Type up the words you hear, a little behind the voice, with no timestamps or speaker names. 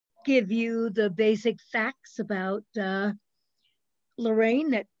give you the basic facts about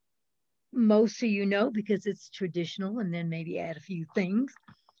Laraine that most of you know because it's traditional, and then maybe add a few things.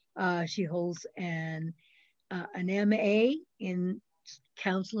 She holds an MA in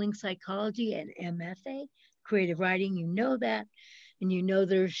counseling psychology and MFA, creative writing. You know that. And you know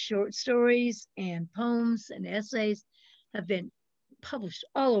their short stories and poems and essays have been published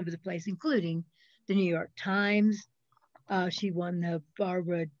all over the place, including the New York Times. She won the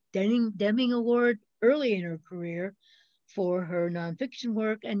Barbara Deming Award early in her career for her nonfiction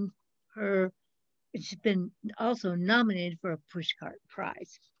work, and her she's been also nominated for a Pushcart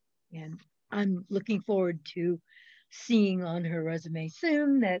Prize. And I'm looking forward to seeing on her resume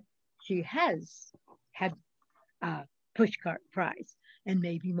soon that she has had a Pushcart Prize and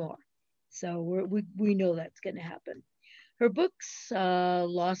maybe more. So we know that's going to happen. Her books,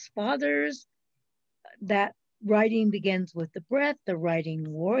 Lost Fathers, that writing begins with the breath, The Writing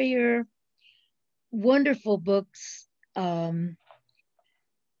Warrior, wonderful books. And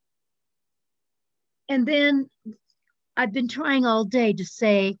then I've been trying all day to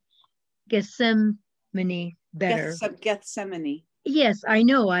say Gethsemane better. Gethsemane. Yes, I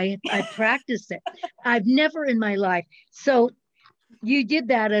know. I practiced it. I've never in my life. So you did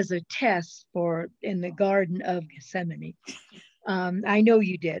that as a test for in the Garden of Gethsemane. I know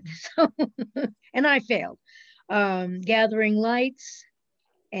you did. So, and I failed. Gathering Lights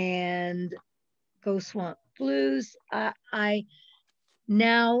and Ghost Swamp Blues. I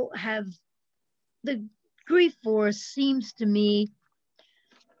now have the grief force seems to me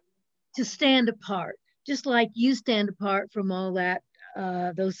to stand apart, just like you stand apart from all that,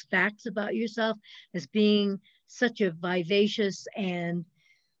 those facts about yourself as being such a vivacious and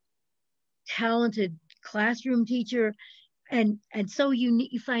talented classroom teacher, and so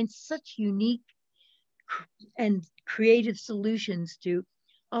unique. You find such unique and creative solutions to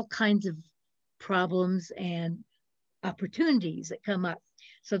all kinds of problems and opportunities that come up.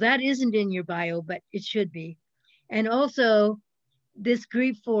 So that isn't in your bio, but it should be. And also, this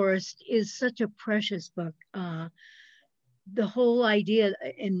Grief Forest is such a precious book. The whole idea,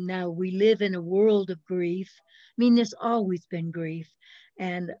 and now we live in a world of grief. I mean, there's always been grief.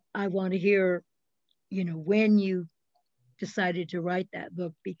 And I want to hear, when you decided to write that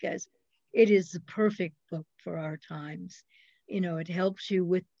book because it is the perfect book for our times. It helps you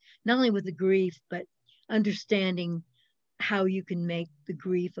with not only with the grief, but understanding how you can make the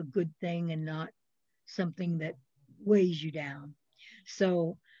grief a good thing and not something that weighs you down.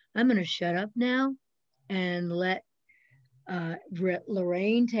 So I'm going to shut up now and let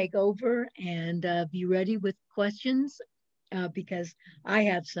Laraine take over and be ready with questions because I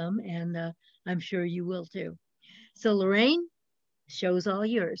have some and I'm sure you will too. So Laraine, show's all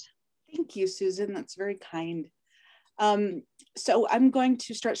yours. Thank you, Susan. That's very kind. So I'm going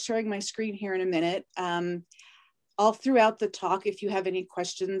to start sharing my screen here in a minute. All throughout the talk, if you have any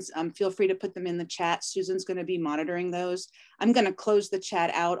questions, feel free to put them in the chat. Susan's going to be monitoring those. I'm going to close the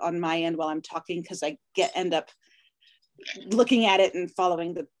chat out on my end while I'm talking because I end up looking at it and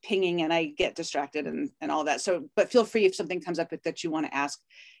following the pinging and I get distracted and all that. So, but feel free if something comes up that you want to ask,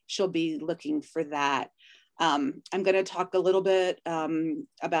 she'll be looking for that. I'm going to talk a little bit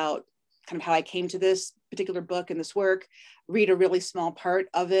about kind of how I came to this particular book and this work, read a really small part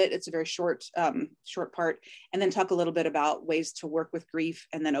of it. It's a very short part, and then talk a little bit about ways to work with grief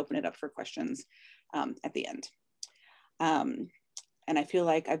and then open it up for questions at the end. And I feel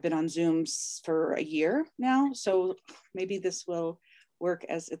like I've been on Zooms for a year now, so maybe this will work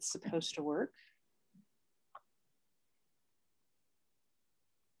as it's supposed to work.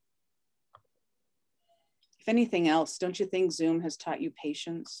 If anything else, don't you think Zoom has taught you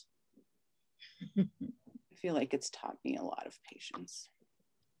patience? I feel like it's taught me a lot of patience.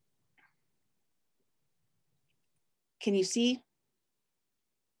 Can you see?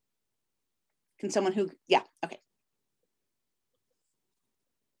 Can someone who, yeah, okay.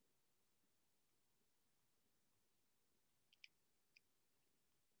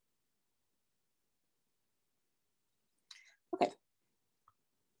 Okay.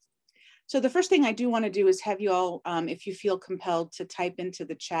 So the first thing I do want to do is have you all, if you feel compelled to type into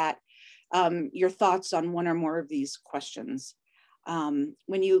the chat, your thoughts on one or more of these questions.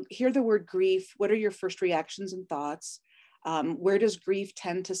 When you hear the word grief, what are your first reactions and thoughts? Where does grief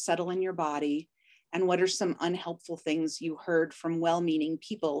tend to settle in your body? And what are some unhelpful things you heard from well-meaning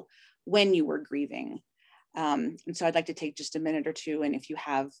people when you were grieving? And so I'd like to take just a minute or two, and if you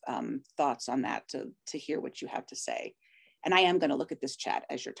have thoughts on that, to hear what you have to say. And I am going to look at this chat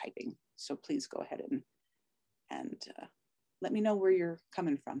as you're typing. So please go ahead and let me know where you're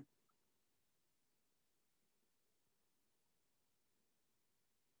coming from.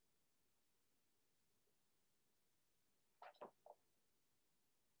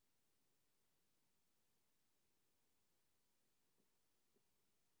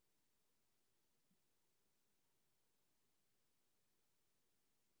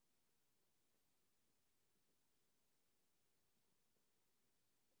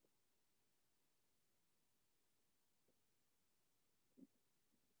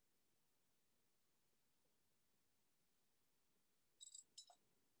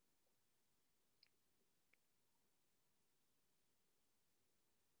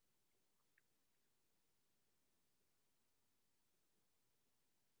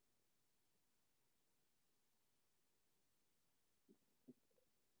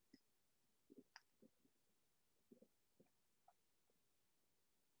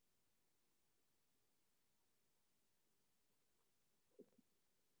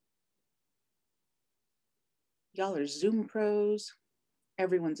 Y'all are Zoom pros.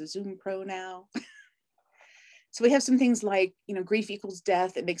 Everyone's a Zoom pro now. So we have some things like, grief equals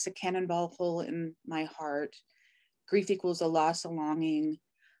death. It makes a cannonball hole in my heart. Grief equals a loss, a longing,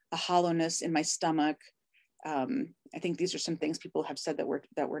 a hollowness in my stomach. I think these are some things people have said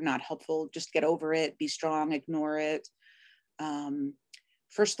that were not helpful. Just get over it, be strong, ignore it.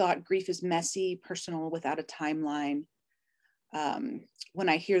 First thought, grief is messy, personal, without a timeline. When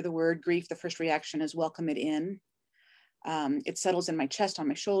I hear the word grief, the first reaction is welcome it in. It settles in my chest, on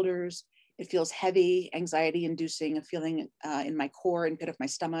my shoulders. It feels heavy, anxiety inducing, a feeling in my core and pit of my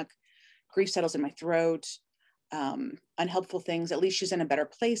stomach. Grief settles in my throat. Unhelpful things, at least she's in a better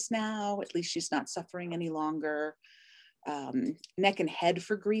place now. At least she's not suffering any longer. Neck and head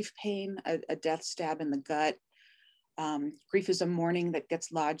for grief pain, a death stab in the gut. Grief is a mourning that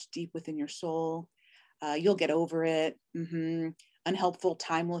gets lodged deep within your soul. You'll get over it. Unhelpful,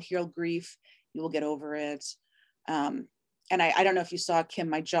 time will heal grief. You will get over it. And I don't know if you saw, Kim,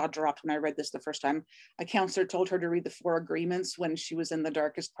 my jaw dropped when I read this the first time. A counselor told her to read the 4 agreements when she was in the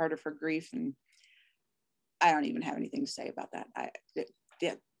darkest part of her grief. And I don't even have anything to say about that. I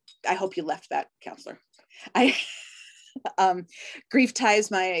hope you left that, counselor. Grief ties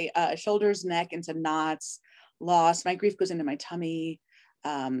my shoulders, neck into knots. Loss, my grief goes into my tummy.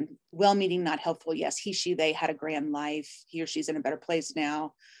 Well-meaning, not helpful. Yes, he, she, they had a grand life. He or she's in a better place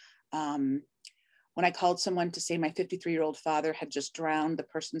now. When I called someone to say my 53-year-old father had just drowned, the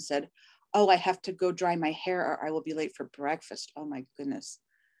person said, "Oh, I have to go dry my hair or I will be late for breakfast." Oh my goodness.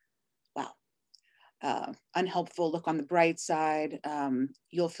 Wow. Unhelpful, look on the bright side.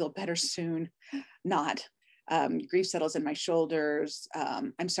 You'll feel better soon. Not. Grief settles in my shoulders.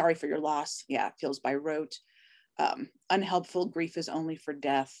 I'm sorry for your loss. Yeah, it feels by rote. Unhelpful, grief is only for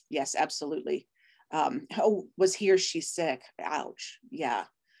death. Yes, absolutely. Oh, was he or she sick? Ouch. Yeah.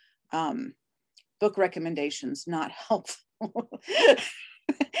 Book recommendations, not helpful.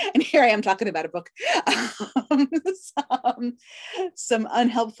 And here I am talking about a book. Some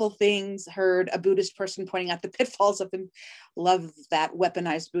unhelpful things heard. A Buddhist person pointing out the pitfalls of, love that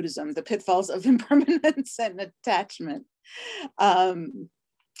weaponized Buddhism, the pitfalls of impermanence and attachment.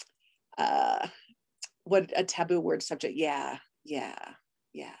 What a taboo word subject. Yeah.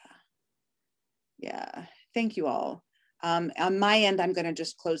 Thank you all. On my end, I'm going to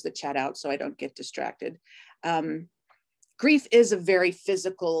just close the chat out so I don't get distracted. Grief is a very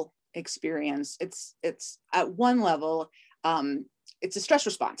physical experience. It's at one level, it's a stress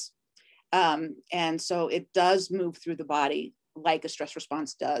response. And so it does move through the body like a stress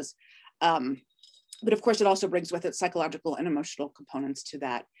response does. But of course, it also brings with it psychological and emotional components to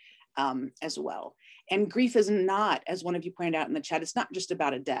that as well. And grief is not, as one of you pointed out in the chat, it's not just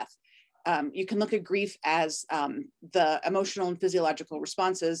about a death. You can look at grief as the emotional and physiological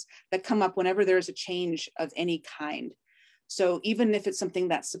responses that come up whenever there is a change of any kind. So even if it's something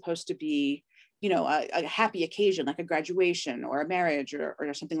that's supposed to be, a happy occasion, like a graduation or a marriage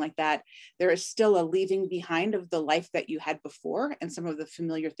or something like that, there is still a leaving behind of the life that you had before and some of the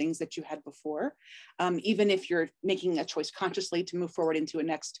familiar things that you had before. Even if you're making a choice consciously to move forward into in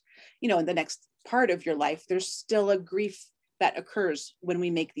the next part of your life, there's still a grief that occurs when we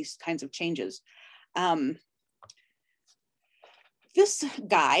make these kinds of changes. This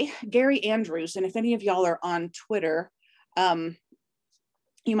guy, Gary Andrews, and if any of y'all are on Twitter,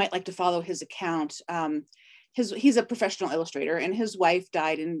 you might like to follow his account. He's a professional illustrator, and his wife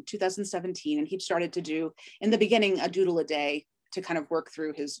died in 2017, and he started to do, in the beginning, a doodle a day to kind of work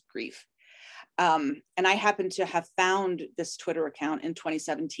through his grief. And I happened to have found this Twitter account in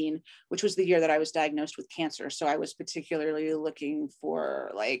 2017, which was the year that I was diagnosed with cancer. So I was particularly looking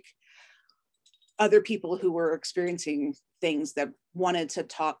for like other people who were experiencing things that wanted to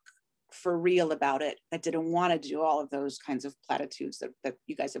talk for real about it, that didn't want to do all of those kinds of platitudes that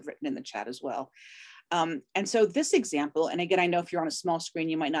you guys have written in the chat as well. And so this example, and again, I know if you're on a small screen,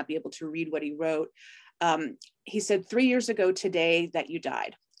 you might not be able to read what he wrote. He said, 3 years ago today that you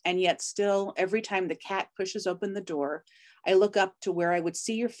died. And yet still, every time the cat pushes open the door, I look up to where I would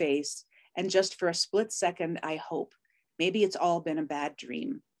see your face. And just for a split second, I hope maybe it's all been a bad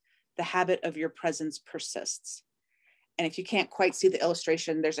dream. The habit of your presence persists. And if you can't quite see the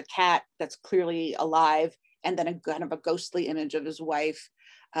illustration, there's a cat that's clearly alive, and then a kind of a ghostly image of his wife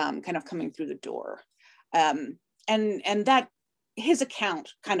kind of coming through the door. And that his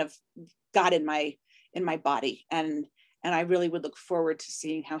account kind of got in my body. And I really would look forward to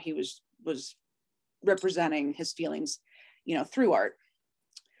seeing how he was representing his feelings, through art.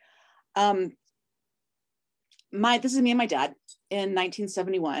 This is me and my dad in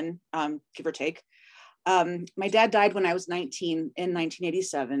 1971, give or take. My dad died when I was 19 in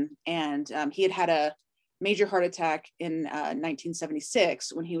 1987, and he had a major heart attack in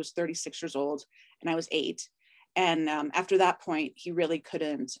 1976 when he was 36 years old and I was 8. And after that point, he really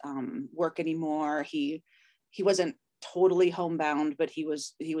couldn't work anymore. He wasn't totally homebound, but he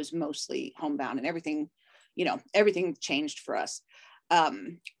was mostly homebound, and everything, everything changed for us.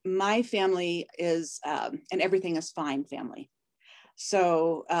 My family is an everything is fine family.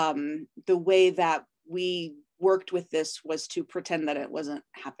 So the way that we worked with this was to pretend that it wasn't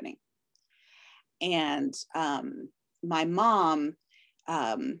happening. And my mom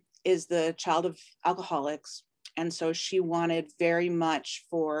is the child of alcoholics. And so she wanted very much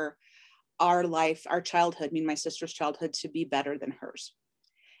for our life, our childhood, my sister's childhood, to be better than hers.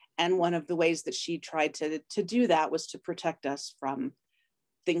 And one of the ways that she tried to do that was to protect us from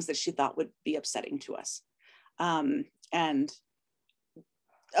things that she thought would be upsetting to us. And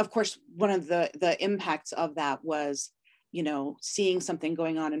of course, one of the impacts of that was, seeing something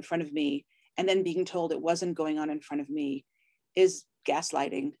going on in front of me and then being told it wasn't going on in front of me is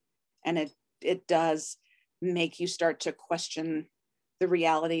gaslighting. And it does make you start to question the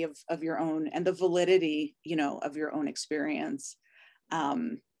reality of your own and the validity, of your own experience.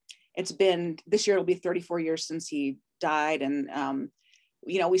 It's been, this year it'll be 34 years since he died. And,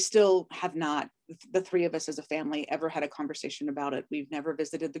 we still have not, the three of us as a family, ever had a conversation about it. We've never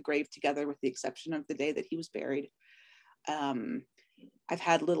visited the grave together with the exception of the day that he was buried. I've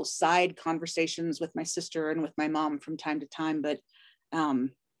had little side conversations with my sister and with my mom from time to time, but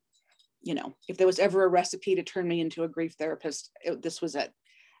if there was ever a recipe to turn me into a grief therapist, this was it.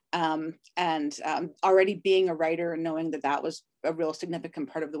 Already being a writer and knowing that was a real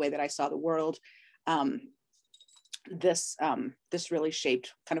significant part of the way that I saw the world, this really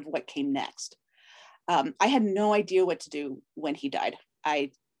shaped kind of what came next. I had no idea what to do when he died.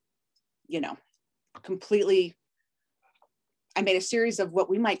 I made a series of what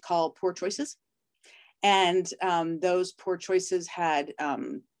we might call poor choices. And those poor choices had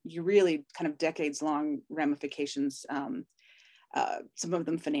really kind of decades long ramifications, some of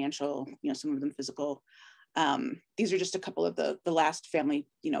them financial, some of them physical. These are just a couple of the last family,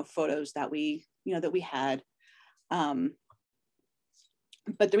 photos that we had.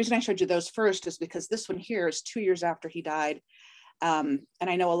 But the reason I showed you those first is because this one here is 2 years after he died. And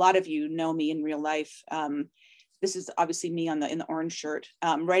I know a lot of you know me in real life. This is obviously me in the orange shirt.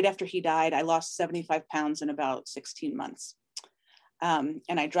 Right after he died, I lost 75 pounds in about 16 months. And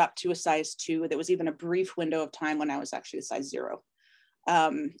I dropped to a size 2. There was even a brief window of time when I was actually a size 0.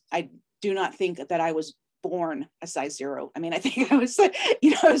 I do not think that I was born a size 0. I think I was, I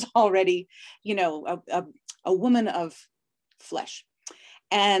was already, a woman of flesh.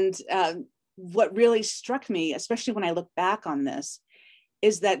 And what really struck me, especially when I look back on this,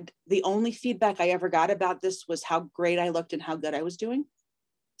 is that the only feedback I ever got about this was how great I looked and how good I was doing.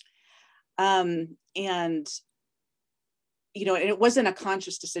 And it wasn't a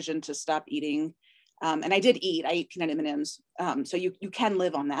conscious decision to stop eating. And I did eat. I ate peanut M&Ms. So you can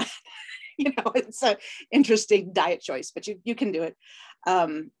live on that. It's an interesting diet choice, but you can do it.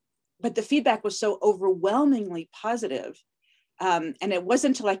 But the feedback was so overwhelmingly positive. And it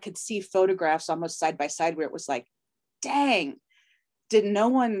wasn't until I could see photographs almost side by side where it was like, dang, did no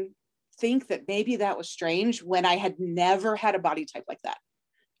one think that maybe that was strange when I had never had a body type like that,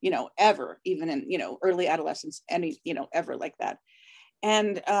 ever, even in, early adolescence, ever like that.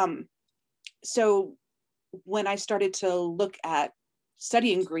 And so when I started to look at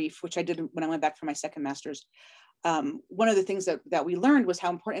studying grief, which I did when I went back for my second master's, one of the things that we learned was how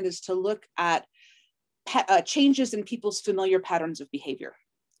important it is to look at changes in people's familiar patterns of behavior.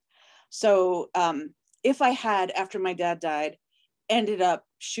 So if I had, after my dad died, ended up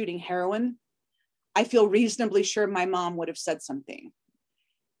shooting heroin, I feel reasonably sure my mom would have said something,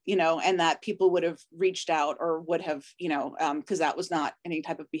 and that people would have reached out or would have, because that was not any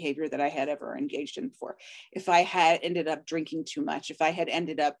type of behavior that I had ever engaged in before. If I had ended up drinking too much, if I had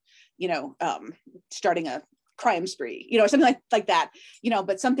ended up, starting a crime spree, something like that,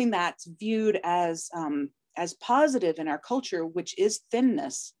 but something that's viewed as positive in our culture, which is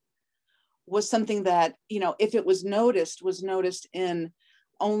thinness, was something that, if it was noticed in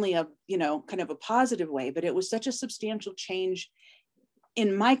only a, kind of a positive way, but it was such a substantial change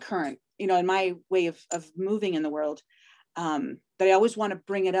in my current, in my way of moving in the world, that I always want to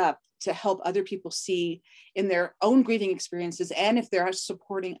bring it up to help other people see in their own grieving experiences. And if they're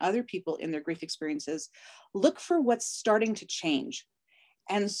supporting other people in their grief experiences, look for what's starting to change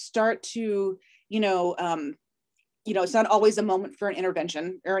and start to, it's not always a moment for an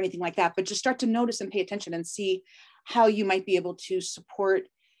intervention or anything like that, but just start to notice and pay attention and see how you might be able to support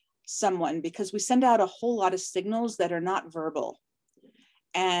someone, because we send out a whole lot of signals that are not verbal.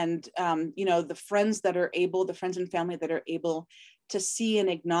 And, you know, the friends and family that are able to see and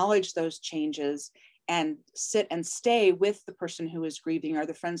acknowledge those changes and sit and stay with the person who is grieving are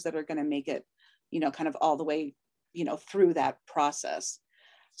the friends that are going to make it, you know, kind of all the way, you know, through that process.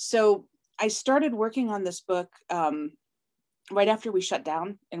 So I started working on this book right after we shut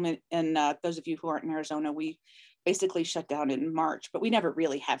down. And those of you who aren't in Arizona, we basically shut down in March, but we never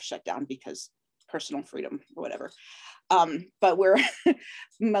really have shut down because personal freedom or whatever. But we're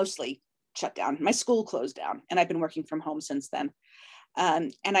mostly shut down. My school closed down and I've been working from home since then.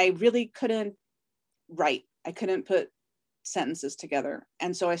 And I really couldn't write. I couldn't put sentences together.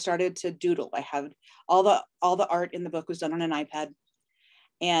 And so I started to doodle. I had all the art in the book was done on an iPad.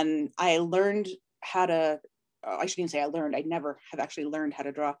 And I learned how to, I shouldn't say I learned, I never have actually learned how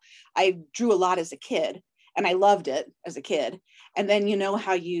to draw. I drew a lot as a kid and I loved it as a kid. And then you know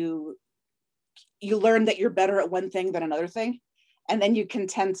how you learn that you're better at one thing than another thing. And then you can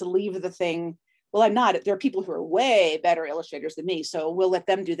tend to leave the thing. Well, I'm not. There are people who are way better illustrators than me. So we'll let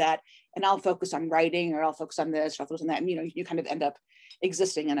them do that. And I'll focus on writing, or I'll focus on this, or I'll focus on that. And, you know, you kind of end up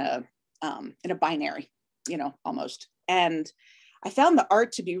existing in a binary, you know, almost. And I found the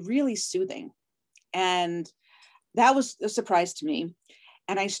art to be really soothing. And that was a surprise to me.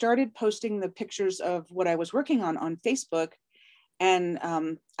 And I started posting the pictures of what I was working on Facebook. And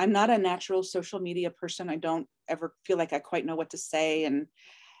I'm not a natural social media person. I don't ever feel like I quite know what to say. And,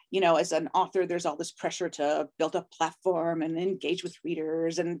 you know, as an author, there's all this pressure to build a platform and engage with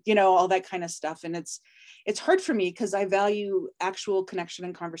readers and, you know, all that kind of stuff. And it's hard for me because I value actual connection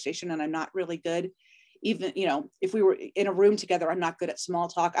and conversation, and I'm not really good. Even, you know, if we were in a room together, I'm not good at small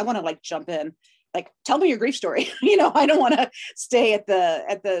talk. I want to like jump in, like, tell me your grief story. You know, I don't want to stay at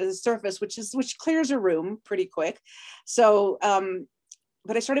the surface, which clears a room pretty quick. So,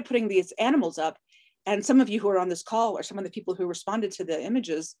 but I started putting these animals up, and some of you who are on this call are some of the people who responded to the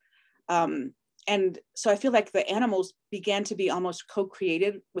images. And so I feel like the animals began to be almost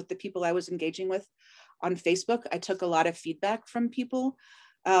co-created with the people I was engaging with on Facebook. I took a lot of feedback from people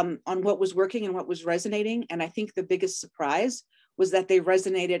on what was working and what was resonating. And I think the biggest surprise was that they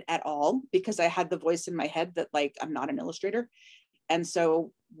resonated at all, because I had the voice in my head that, like, I'm not an illustrator. And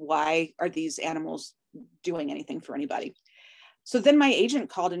so why are these animals doing anything for anybody? So then my agent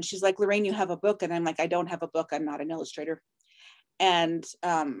called and she's like, Laraine, you have a book. And I'm like, I don't have a book. I'm not an illustrator. And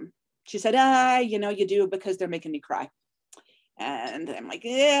she said, you know, you do, because they're making me cry. And I'm like,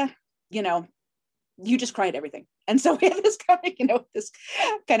 yeah, you know, you just cry at everything. And so we had this kind of, you know, this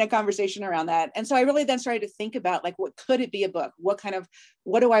kind of conversation around that. And so I really then started to think about, like, what could it be a book? What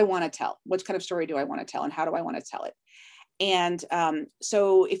do I want to tell? What kind of story do I want to tell? And how do I want to tell it? And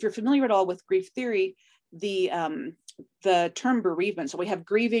so if you're familiar at all with grief theory, the term bereavement, so we have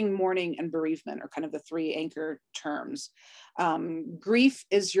grieving, mourning, and bereavement are kind of the three anchor terms. Grief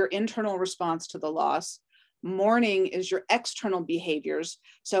is your internal response to the loss. Mourning is your external behaviors.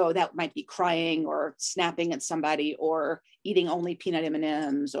 So that might be crying or snapping at somebody or eating only peanut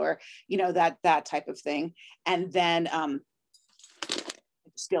M&Ms or, you know, that type of thing. And then I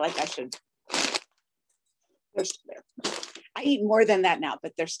just feel like they're still there. I eat more than that now,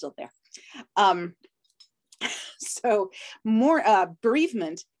 but they're still there. So more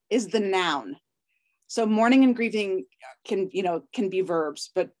bereavement is the noun. So mourning and grieving can be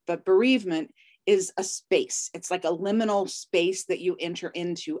verbs, but bereavement is a space. It's like a liminal space that you enter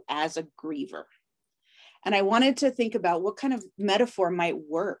into as a griever. And I wanted to think about what kind of metaphor might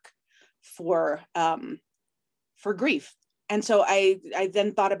work for grief. And so I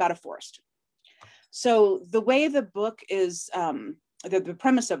then thought about a forest. So the way the book is, the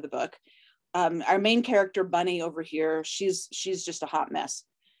premise of the book, our main character, Bunny over here, she's just a hot mess.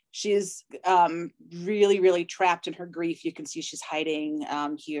 She's really, really trapped in her grief. You can see she's hiding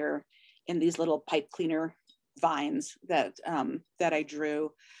here in these little pipe cleaner vines that I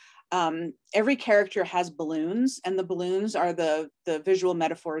drew. Every character has balloons, and the balloons are the visual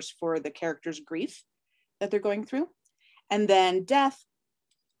metaphors for the character's grief that they're going through. And then death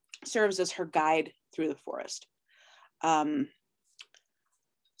serves as her guide through the forest.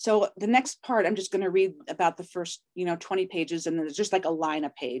 So the next part, I'm just going to read about the first, 20 pages, and then there's just like a line a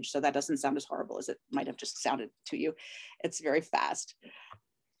page. So that doesn't sound as horrible as it might have just sounded to you. It's very fast.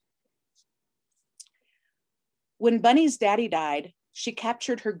 When Bunny's daddy died, she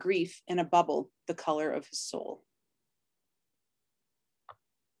captured her grief in a bubble the color of his soul.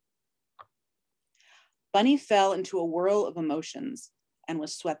 Bunny fell into a whirl of emotions and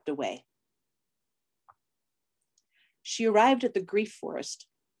was swept away. She arrived at the grief forest,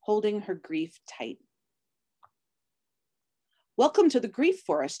 holding her grief tight. Welcome to the grief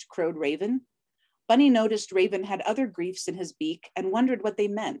forest, crowed Raven. Bunny noticed Raven had other griefs in his beak and wondered what they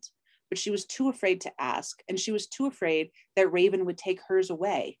meant, but she was too afraid to ask, and she was too afraid that Raven would take hers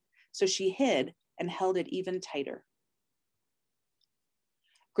away, so she hid and held it even tighter.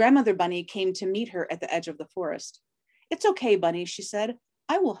 Grandmother Bunny came to meet her at the edge of the forest. "It's okay, Bunny," she said.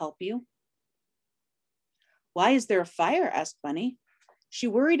 "I will help you." "Why is there a fire?" asked Bunny. She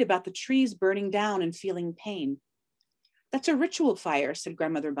worried about the trees burning down and feeling pain. "That's a ritual fire," said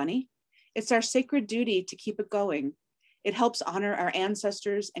Grandmother Bunny. "It's our sacred duty to keep it going. It helps honor our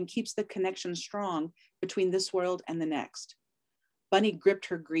ancestors and keeps the connection strong between this world and the next." Bunny gripped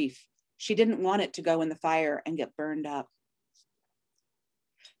her grief. She didn't want it to go in the fire and get burned up.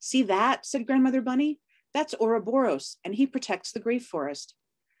 "See that?" said Grandmother Bunny. "That's Ouroboros, and he protects the grief forest.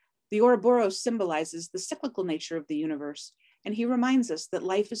 The Ouroboros symbolizes the cyclical nature of the universe, and he reminds us that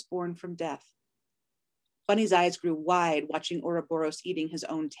life is born from death." Bunny's eyes grew wide watching Ouroboros eating his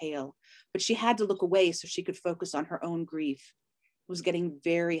own tail, but she had to look away so she could focus on her own grief. It was getting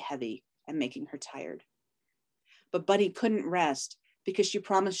very heavy and making her tired. But Bunny couldn't rest because she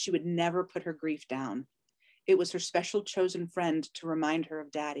promised she would never put her grief down. It was her special chosen friend to remind her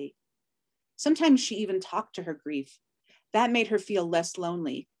of Daddy. Sometimes she even talked to her grief. That made her feel less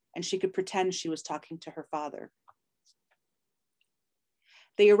lonely, and she could pretend she was talking to her father.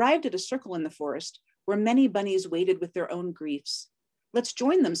 They arrived at a circle in the forest where many bunnies waited with their own griefs. "Let's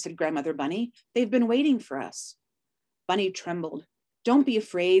join them," said Grandmother Bunny. "They've been waiting for us." Bunny trembled. "Don't be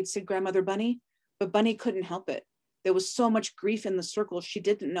afraid," said Grandmother Bunny. But Bunny couldn't help it. There was so much grief in the circle, she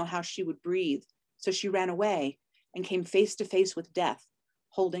didn't know how she would breathe. So she ran away and came face to face with death,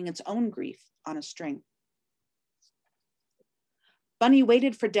 holding its own grief on a string. Bunny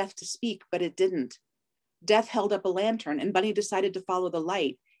waited for death to speak, but it didn't. Death held up a lantern, and Bunny decided to follow the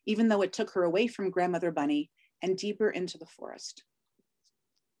light, even though it took her away from Grandmother Bunny and deeper into the forest.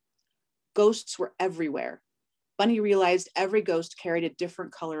 Ghosts were everywhere. Bunny realized every ghost carried a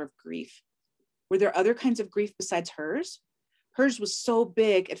different color of grief. Were there other kinds of grief besides hers? Hers was so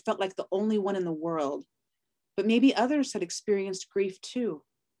big, it felt like the only one in the world. But maybe others had experienced grief too.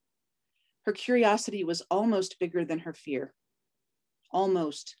 Her curiosity was almost bigger than her fear.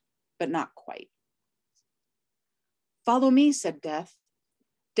 Almost, but not quite. "Follow me," said Death.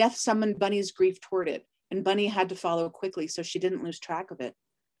 Death summoned Bunny's grief toward it, and Bunny had to follow quickly so she didn't lose track of it.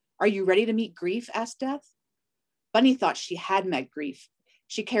 "Are you ready to meet grief?" asked Death. Bunny thought she had met grief.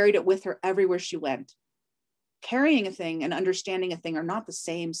 She carried it with her everywhere she went. "Carrying a thing and understanding a thing are not the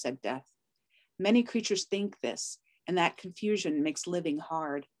same," said Death. "Many creatures think this, and that confusion makes living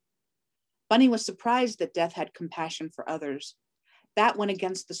hard." Bunny was surprised that Death had compassion for others. That went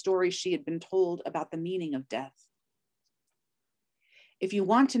against the story she had been told about the meaning of death. "If you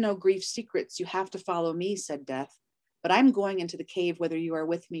want to know grief's secrets, you have to follow me," said Death. "But I'm going into the cave whether you are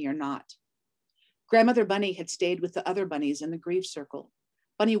with me or not." Grandmother Bunny had stayed with the other bunnies in the grief circle.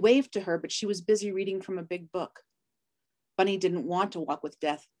 Bunny waved to her, but she was busy reading from a big book. Bunny didn't want to walk with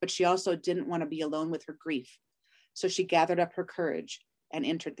Death, but she also didn't want to be alone with her grief. So she gathered up her courage and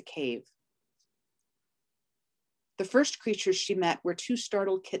entered the cave. The first creatures she met were two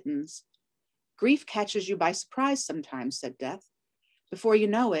startled kittens. "Grief catches you by surprise sometimes," said Death. "Before you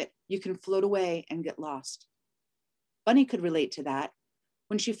know it, you can float away and get lost." Bunny could relate to that.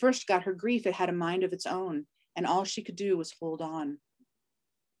 When she first got her grief, it had a mind of its own, and all she could do was hold on.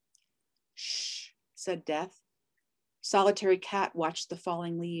 "Shh," said Death. Solitary Cat watched the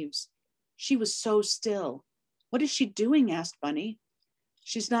falling leaves. She was so still. "What is she doing?" asked Bunny.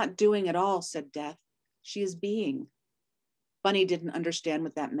 "She's not doing at all," said Death. "She is being." Bunny didn't understand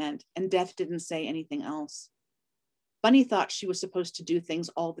what that meant, and Death didn't say anything else. Bunny thought she was supposed to do things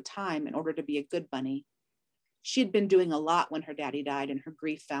all the time in order to be a good bunny. She had been doing a lot when her daddy died and her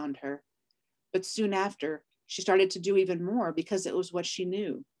grief found her. But soon after, she started to do even more because it was what she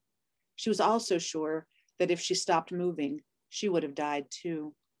knew. She was also sure that if she stopped moving, she would have died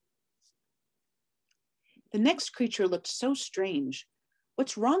too. The next creature looked so strange.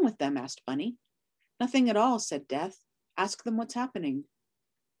 "What's wrong with them?" asked Bunny. "Nothing at all," said Death. "Ask them what's happening."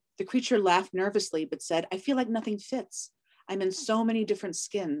 The creature laughed nervously, but said, "I feel like nothing fits. I'm in so many different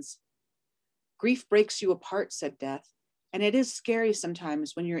skins." "Grief breaks you apart," said Death. "And it is scary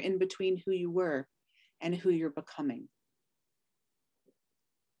sometimes when you're in between who you were and who you're becoming."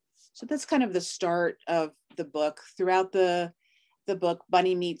 So that's kind of the start of the book. Throughout the book,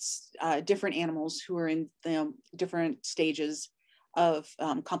 Bunny meets different animals who are in different stages of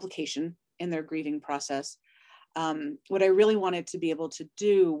complication in their grieving process. What I really wanted to be able to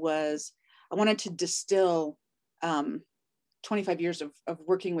do was I wanted to distill 25 years of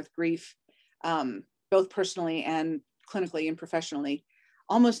working with grief, both personally and clinically and professionally,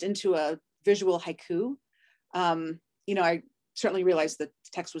 almost into a visual haiku. You know, I certainly realized the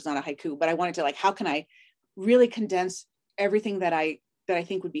text was not a haiku, but I wanted to, like, how can I really condense everything that I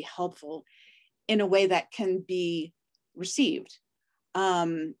think would be helpful in a way that can be received.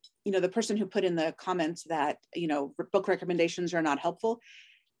 You know, the person who put in the comments that, you know, book recommendations are not helpful.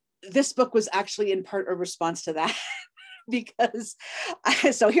 This book was actually in part a response to that. Because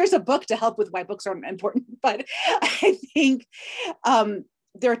so here's a book to help with why books aren't important. But I think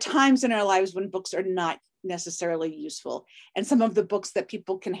there are times in our lives when books are not necessarily useful. And some of the books that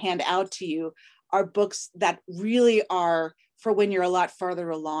people can hand out to you are books that really are for when you're a lot farther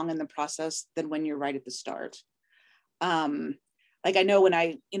along in the process than when you're right at the start. Like I know when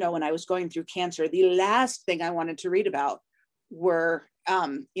I was going through cancer, the last thing I wanted to read about were,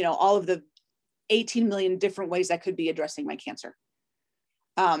 you know, all of the 18 million different ways I could be addressing my cancer.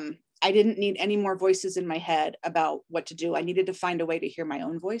 I didn't need any more voices in my head about what to do. I needed to find a way to hear my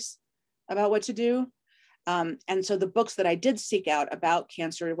own voice about what to do. And so the books that I did seek out about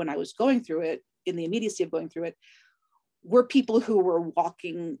cancer when I was going through it, in the immediacy of going through it, were people who were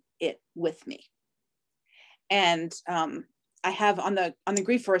walking it with me. And I have on the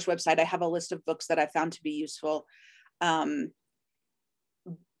Grief Forest website, I have a list of books that I found to be useful.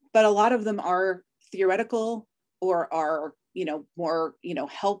 But a lot of them are theoretical or are, you know, more, you know,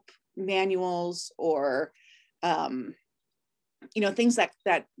 help manuals or, you know, things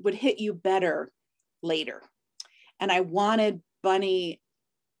that would hit you better later. And I wanted Bunny,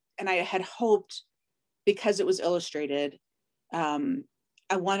 and I had hoped, because it was illustrated,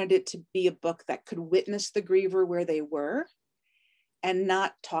 I wanted it to be a book that could witness the griever where they were and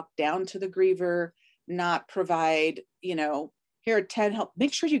not talk down to the griever, not provide, you know, here are 10 help,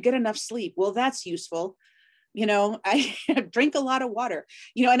 make sure you get enough sleep. Well, that's useful. You know, I drink a lot of water,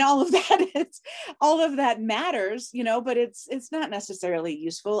 you know, and all of that, all of that matters, you know, but it's not necessarily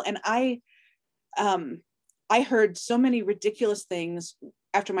useful. And I heard so many ridiculous things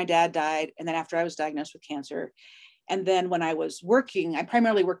after my dad died. And then after I was diagnosed with cancer. And then when I was working, I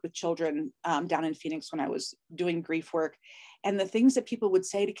primarily worked with children down in Phoenix when I was doing grief work. And the things that people would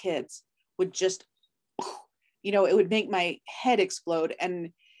say to kids would just, you know, it would make my head explode.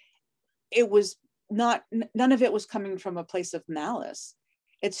 And it was not, none of it was coming from a place of malice.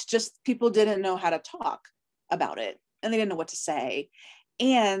 It's just people didn't know how to talk about it and they didn't know what to say.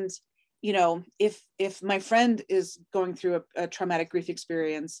 And, you know, if my friend is going through a traumatic grief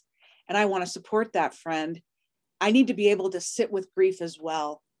experience and I want to support that friend, I need to be able to sit with grief as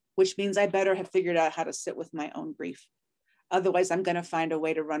well, which means I better have figured out how to sit with my own grief. Otherwise, I'm going to find a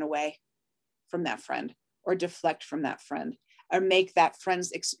way to run away from that friend or deflect from that friend or make that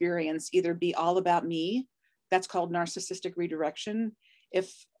friend's experience either be all about me. That's called narcissistic redirection.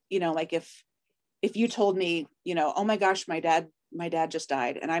 If, you know, like if you told me, you know, oh my gosh, my dad just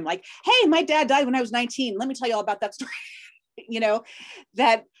died. And I'm like, hey, my dad died when I was 19. Let me tell you all about that story. You know,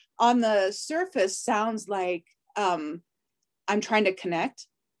 that on the surface sounds like I'm trying to connect.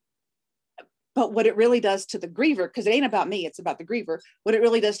 But what it really does to the griever, because it ain't about me, it's about the griever. What it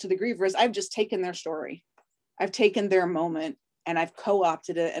really does to the griever is I've just taken their story. I've taken their moment and I've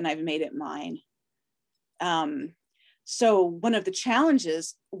co-opted it and I've made it mine. So one of the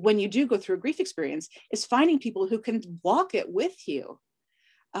challenges when you do go through a grief experience is finding people who can walk it with you.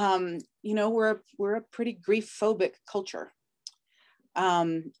 You know, we're a pretty grief phobic culture.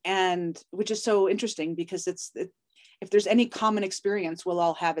 And which is so interesting because if there's any common experience we'll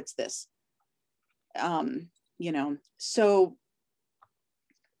all have, it's this. You know, so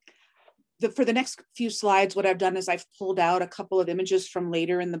for the next few slides, what I've done is I've pulled out a couple of images from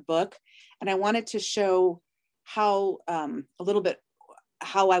later in the book, and I wanted to show how a little bit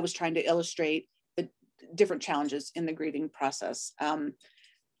how I was trying to illustrate the different challenges in the grieving process.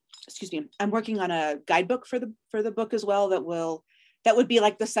 Excuse me, I'm working on a guidebook for the book as well that would be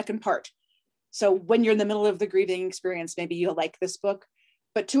like the second part. So when you're in the middle of the grieving experience, maybe you'll like this book.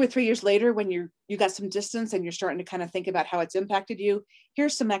 But 2 or 3 years later, when you got some distance and you're starting to kind of think about how it's impacted you,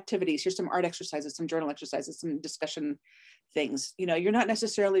 here's some activities, here's some art exercises, some journal exercises, some discussion things. You know, you're not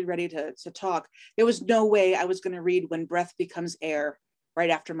necessarily ready to talk. There was no way I was going to read When Breath Becomes Air right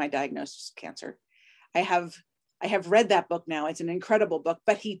after my diagnosis of cancer. I have read that book now. It's an incredible book,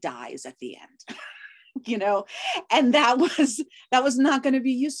 but he dies at the end, you know, and that was not going to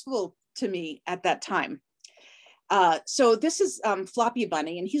be useful to me at that time. So this is Floppy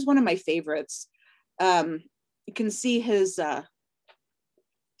Bunny, and he's one of my favorites. You can see his,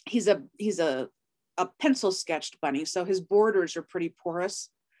 he's a pencil sketched bunny, so his borders are pretty porous.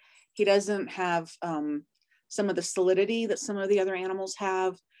 He doesn't have some of the solidity that some of the other animals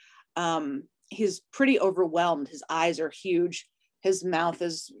have. He's pretty overwhelmed. His eyes are huge. His mouth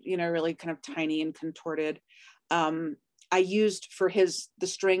is, really kind of tiny and contorted. I used for the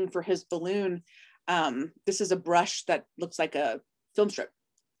string for his balloon. This is a brush that looks like a film strip,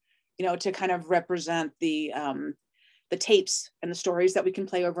 to kind of represent the tapes and the stories that we can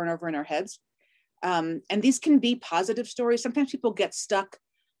play over and over in our heads. And these can be positive stories. Sometimes people get stuck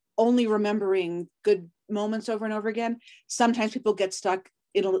only remembering good moments over and over again. Sometimes people get stuck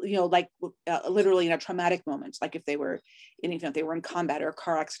in, literally in a traumatic moments, like if they were in combat or a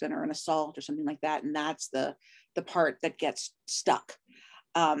car accident or an assault or something like that. And that's the part that gets stuck.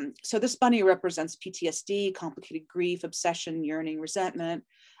 So this bunny represents PTSD, complicated grief, obsession, yearning, resentment,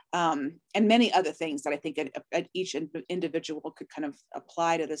 and many other things that I think at each individual could kind of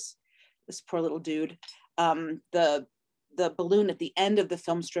apply to this poor little dude. The balloon at the end of the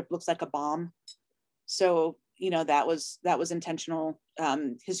film strip looks like a bomb. So, that was intentional.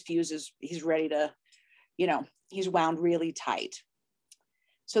 His fuse he's ready to, he's wound really tight.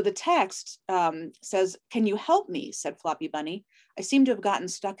 So the text says, "Can you help me?" said Floppy Bunny. "I seem to have gotten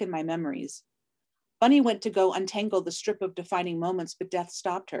stuck in my memories." Bunny went to go untangle the strip of defining moments, but death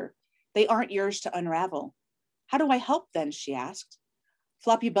stopped her. "They aren't yours to unravel." "How do I help then?" she asked.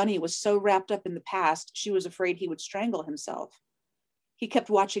 Floppy Bunny was so wrapped up in the past, she was afraid he would strangle himself. He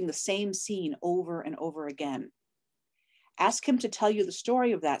kept watching the same scene over and over again. "Ask him to tell you the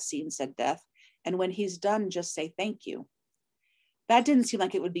story of that scene," said Death, "and when he's done, just say thank you." That didn't seem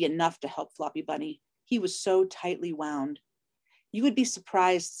like it would be enough to help Floppy Bunny. He was so tightly wound. "You would be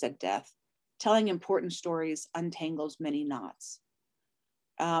surprised," said Death. "Telling important stories untangles many knots."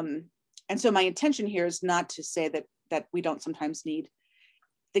 And so my intention here is not to say that we don't sometimes need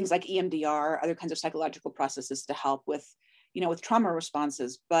things like EMDR, other kinds of psychological processes to help with trauma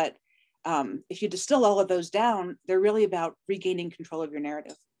responses. But if you distill all of those down, they're really about regaining control of your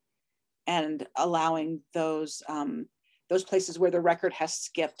narrative and allowing those places where the record has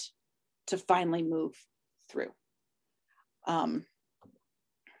skipped to finally move through.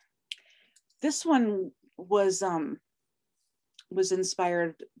 This one was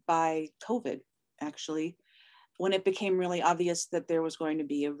inspired by COVID, actually, when it became really obvious that there was going to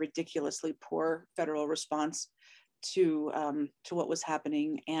be a ridiculously poor federal response to what was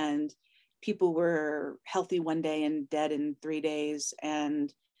happening, and people were healthy one day and dead in 3 days,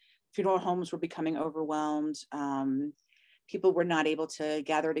 and funeral homes were becoming overwhelmed. People were not able to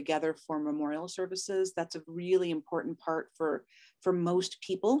gather together for memorial services. That's a really important part for most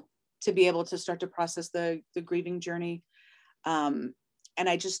people to be able to start to process the grieving journey. And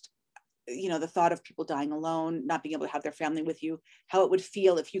I just, the thought of people dying alone, not being able to have their family with you, how it would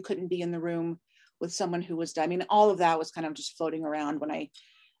feel if you couldn't be in the room with someone who was dying. I mean, all of that was kind of just floating around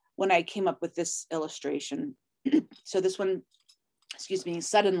when I came up with this illustration. So this one,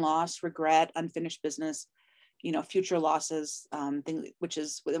 sudden loss, regret, unfinished business, future losses, which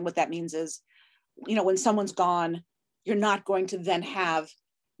is what that means is, when someone's gone, you're not going to then have,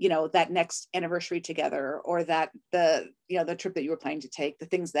 that next anniversary together, or that the trip that you were planning to take. The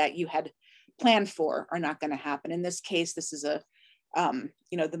things that you had planned for are not going to happen. In this case, this is the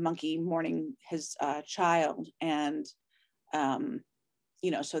monkey mourning his child. And,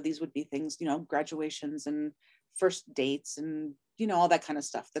 so these would be things, graduations and first dates and, all that kind of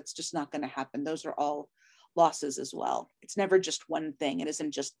stuff. That's just not going to happen. Those are all losses as well. It's never just one thing. It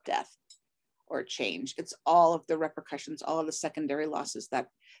isn't just death or change. It's all of the repercussions, all of the secondary losses that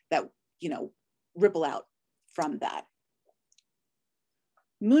ripple out from that.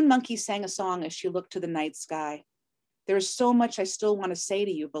 Moon Monkey sang a song as she looked to the night sky. "There is so much I still want to say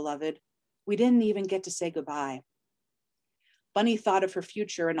to you, beloved. We didn't even get to say goodbye." Bunny thought of her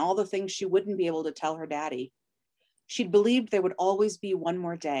future and all the things she wouldn't be able to tell her daddy. She'd believed there would always be one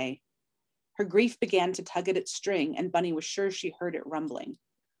more day. Her grief began to tug at its string, and Bunny was sure she heard it rumbling.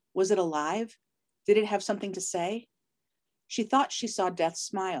 Was it alive? Did it have something to say? She thought she saw Death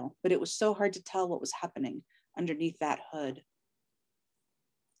smile, but it was so hard to tell what was happening underneath that hood.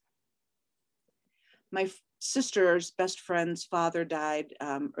 My sister's best friend's father died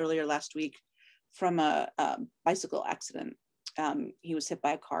earlier last week from a bicycle accident. He was hit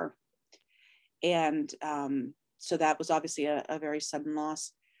by a car. And so that was obviously a very sudden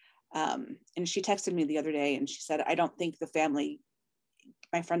loss. And she texted me the other day and she said, "I don't think the family,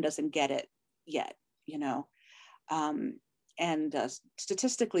 my friend doesn't get it yet,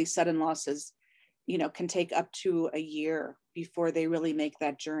 statistically, sudden losses, can take up to a year before they really make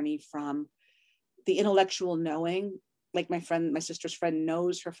that journey from the intellectual knowing, like my sister's friend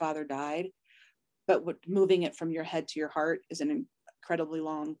knows her father died, but moving it from your head to your heart is an incredibly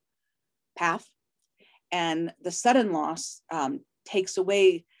long path. And the sudden loss takes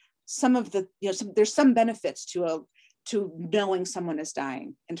away some of the, there's some benefits to to knowing someone is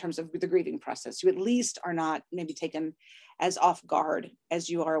dying in terms of the grieving process. You at least are not maybe taken as off guard as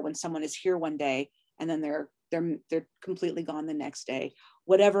you are when someone is here one day and then they're completely gone the next day.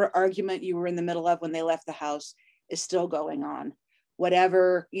 Whatever argument you were in the middle of when they left the house is still going on.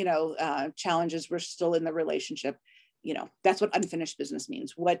 Whatever, challenges were still in the relationship, that's what unfinished business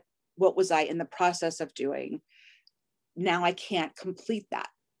means. What was I in the process of doing? Now I can't complete that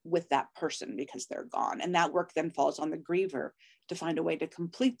with that person because they're gone. And that work then falls on the griever to find a way to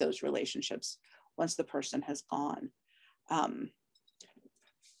complete those relationships once the person has gone.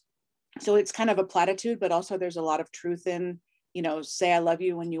 So it's kind of a platitude, but also there's a lot of truth in, say I love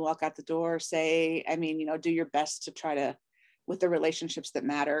you when you walk out the door, do your best to try to, with the relationships that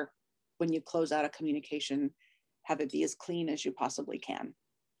matter, when you close out a communication, have it be as clean as you possibly can.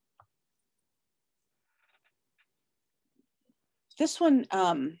 This one,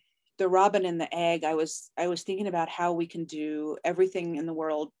 the robin and the egg, I was thinking about how we can do everything in the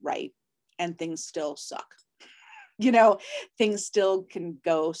world right and things still suck. Things still can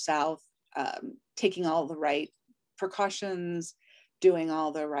go south, taking all the right precautions, doing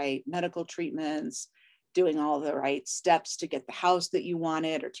all the right medical treatments, doing all the right steps to get the house that you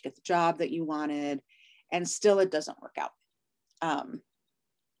wanted or to get the job that you wanted, and still it doesn't work out.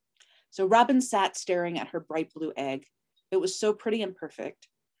 So Robin sat staring at her bright blue egg. It was so pretty and perfect.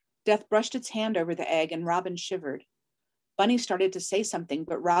 Death brushed its hand over the egg and Robin shivered. Bunny started to say something,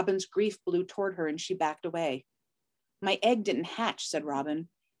 but Robin's grief blew toward her and she backed away. My egg didn't hatch, said Robin,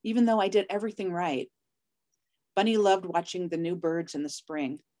 even though I did everything right. Bunny loved watching the new birds in the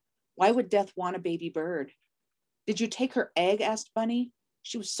spring. Why would Death want a baby bird? Did you take her egg? Asked Bunny.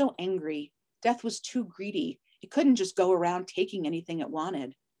 She was so angry. Death was too greedy. It couldn't just go around taking anything it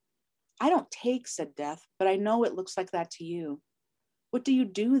wanted. I don't take, said Death, but I know it looks like that to you. What do you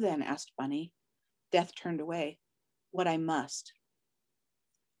do then? Asked Bunny. Death turned away. What I must.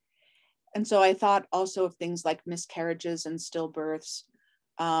 And so I thought also of things like miscarriages and stillbirths,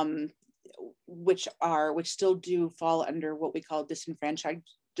 which still do fall under what we call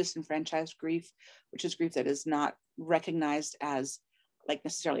disenfranchised grief, which is grief that is not recognized as like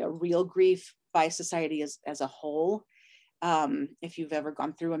necessarily a real grief by society as a whole. If you've ever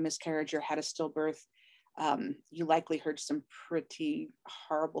gone through a miscarriage or had a stillbirth, you likely heard some pretty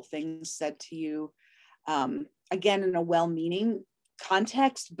horrible things said to you, again, in a well-meaning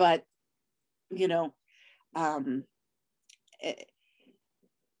context, but you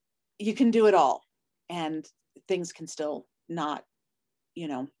can do it all and things can still not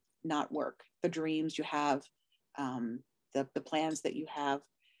work. The dreams you have, the plans that you have,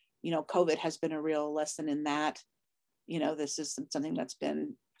 COVID has been a real lesson in that. This is something that's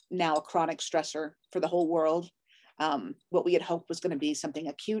been now a chronic stressor for the whole world. What we had hoped was going to be something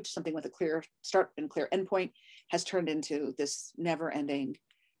acute, something with a clear start and clear endpoint, has turned into this never-ending,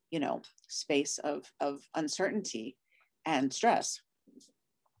 space of uncertainty and stress.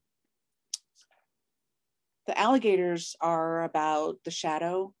 The alligators are about the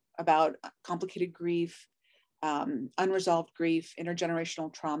shadow, about complicated grief, unresolved grief,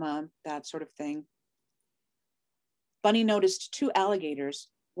 intergenerational trauma, that sort of thing. Bunny noticed two alligators.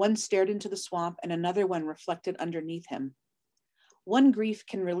 One stared into the swamp and another one reflected underneath him. One grief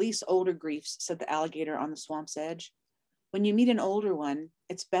can release older griefs, said the alligator on the swamp's edge. When you meet an older one,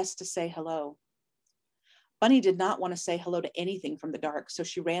 it's best to say hello. Bunny did not want to say hello to anything from the dark, so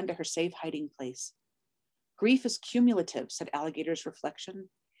she ran to her safe hiding place. Grief is cumulative, said Alligator's reflection.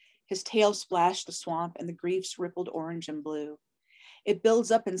 His tail splashed the swamp and the griefs rippled orange and blue. It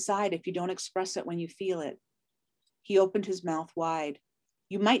builds up inside if you don't express it when you feel it. He opened his mouth wide.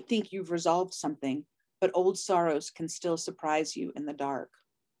 You might think you've resolved something, but old sorrows can still surprise you in the dark.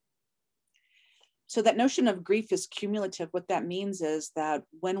 So that notion of grief is cumulative. What that means is that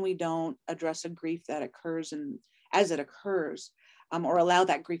when we don't address a grief that occurs and as it occurs, or allow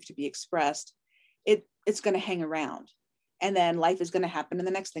that grief to be expressed, it's going to hang around. And then life is going to happen and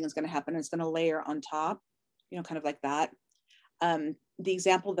the next thing is going to happen. And it's going to layer on top, kind of like that. The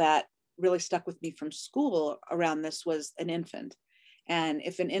example that really stuck with me from school around this was an infant. And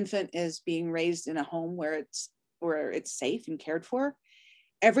if an infant is being raised in a home where it's safe and cared for,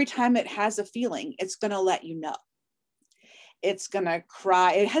 every time it has a feeling, it's going to let you know. It's going to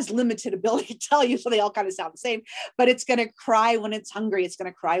cry. It has limited ability to tell you, so they all kind of sound the same, but it's going to cry when it's hungry. It's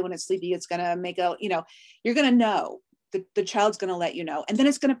going to cry when it's sleepy. It's going to make you're going to know. The child's going to let you know, and then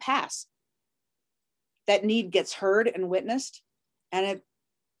it's going to pass. That need gets heard and witnessed, and it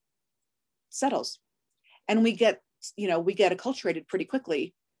settles. And we get acculturated pretty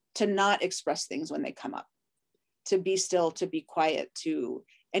quickly to not express things when they come up, to be still, to be quiet, to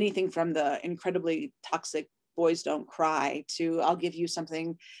anything from the incredibly toxic boys don't cry, to I'll give you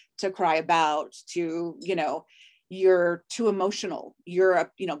something to cry about, to, you know, you're too emotional.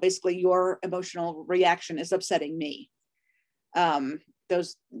 You're, you know, basically your emotional reaction is upsetting me.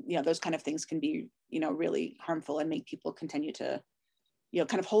 Those, you know, those kind of things can be, you know, really harmful and make people continue to, you know,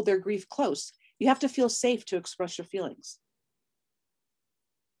 kind of hold their grief close. You have to feel safe to express your feelings.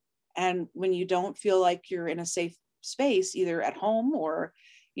 And when you don't feel like you're in a safe space, either at home or,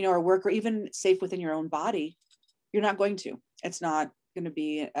 you know, or work, or even safe within your own body, you're not going to. It's not going to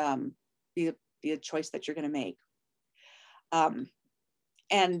be a choice that you're going to make.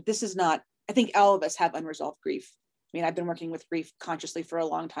 And this is not, I think all of us have unresolved grief. I mean, I've been working with grief consciously for a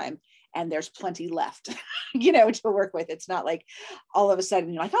long time, and there's plenty left, you know, to work with. It's not like all of a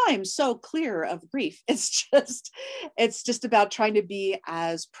sudden you're like, oh, I'm so clear of grief. It's just about trying to be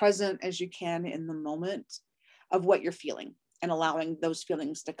as present as you can in the moment of what you're feeling and allowing those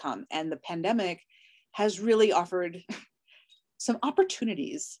feelings to come. And the pandemic has really offered some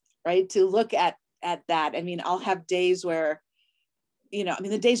opportunities, right, to look at that. I mean, I'll have days where, you know, I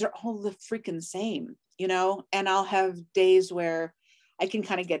mean, the days are all the freaking same, you know, and I'll have days where I can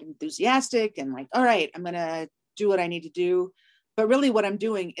kind of get enthusiastic and like, all right, I'm going to do what I need to do. But really what I'm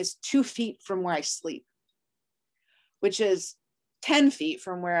doing is 2 feet from where I sleep, which is 10 feet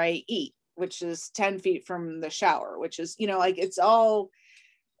from where I eat, which is 10 feet from the shower, which is, you know, like it's all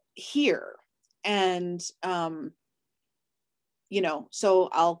here. And, you know, so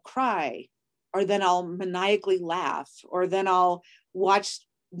I'll cry, or then I'll maniacally laugh, or then I'll watch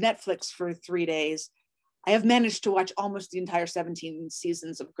Netflix for 3 days. I have managed to watch almost the entire 17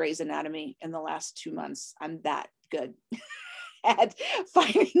 seasons of Grey's Anatomy in the last 2 months. I'm that good at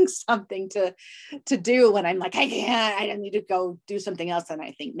finding something to do when I'm like, I don't need to go do something else. And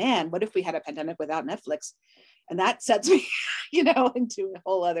I think, man, what if we had a pandemic without Netflix? And that sets me, you know, into a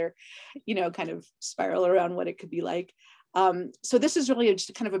whole other, you know, kind of spiral around what it could be like. So this is really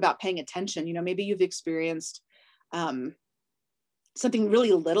just kind of about paying attention. You know, maybe you've experienced something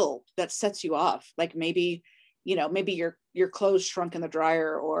really little that sets you off. Like maybe, you know, maybe your clothes shrunk in the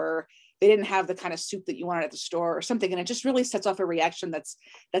dryer, or they didn't have the kind of soup that you wanted at the store or something. And it just really sets off a reaction that's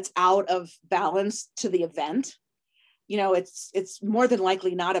out of balance to the event. You know, it's more than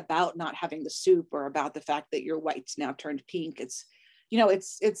likely not about not having the soup or about the fact that your white's now turned pink. It's, you know,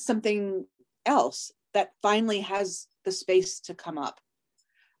 it's something else that finally has the space to come up.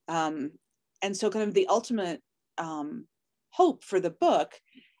 And so kind of the ultimate hope for the book,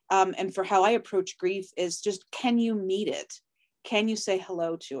 and for how I approach grief, is just, can you meet it? Can you say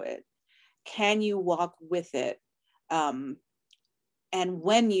hello to it? Can you walk with it? And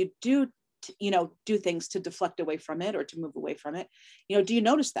when you do, you know, do things to deflect away from it or to move away from it, you know, do you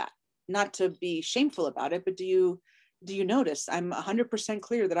notice that? Not to be shameful about it, but do you notice? I'm 100%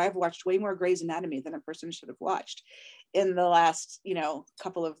 clear that I've watched way more Grey's Anatomy than a person should have watched in the last, you know,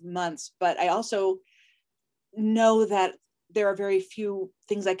 couple of months. But I also know that there are very few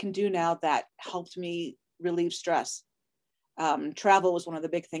things I can do now that helped me relieve stress. Travel was one of the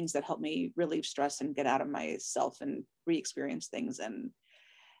big things that helped me relieve stress and get out of myself and re-experience things.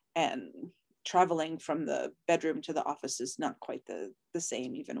 And traveling from the bedroom to the office is not quite the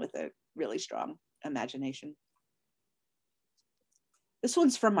same, even with a really strong imagination. This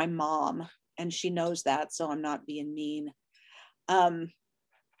one's from my mom, and she knows that, so I'm not being mean.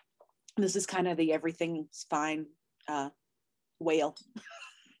 This is kind of the everything's fine whale.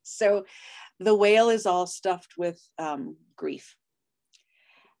 So the whale is all stuffed with grief.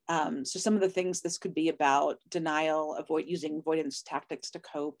 So some of the things this could be about: denial, using avoidance tactics to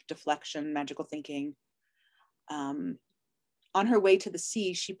cope, deflection, magical thinking. On her way to the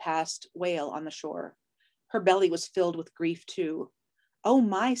sea, she passed Whale on the shore. Her belly was filled with grief too. Oh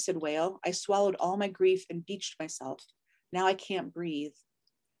my, said Whale, I swallowed all my grief and beached myself. Now I can't breathe.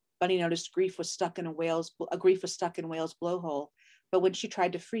 Bunny noticed grief was stuck in Whale's blowhole, but when she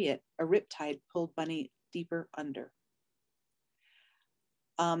tried to free it, a riptide pulled Bunny deeper under.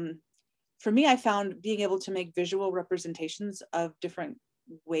 For me, I found being able to make visual representations of different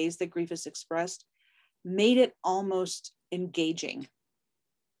ways that grief is expressed made it almost engaging.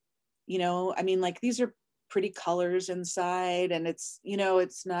 You know, I mean, like, these are pretty colors inside, and it's, you know,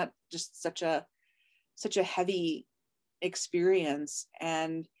 it's not just such a heavy experience.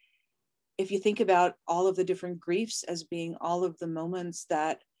 And if you think about all of the different griefs as being all of the moments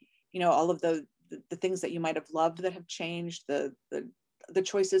that, you know, all of the things that you might have loved that have changed, the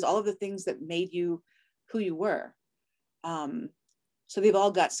choices, all of the things that made you who you were. So they've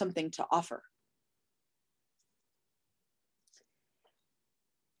all got something to offer.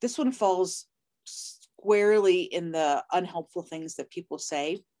 This one falls squarely in the unhelpful things that people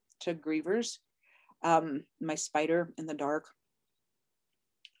say to grievers. My spider in the dark.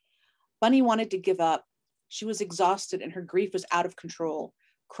 Bunny wanted to give up. She was exhausted and her grief was out of control,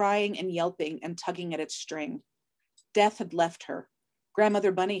 crying and yelping and tugging at its string. Death had left her.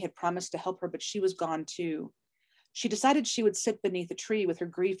 Grandmother Bunny had promised to help her, but she was gone too. She decided she would sit beneath a tree with her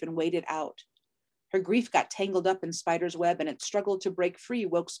grief and wait it out. Her grief got tangled up in Spider's web and it struggled to break free,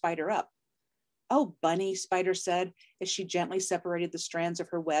 woke Spider up. Oh, Bunny, Spider said, as she gently separated the strands of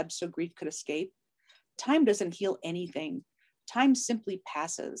her web so grief could escape. Time doesn't heal anything. Time simply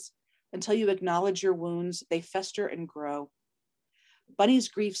passes. Until you acknowledge your wounds, they fester and grow. Bunny's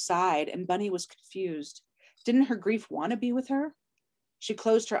grief sighed and Bunny was confused. Didn't her grief want to be with her? She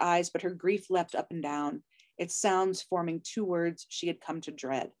closed her eyes, but her grief leapt up and down, its sounds forming two words she had come to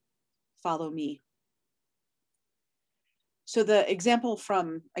dread. Follow me. So the example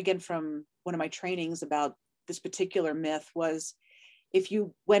from one of my trainings about this particular myth was, if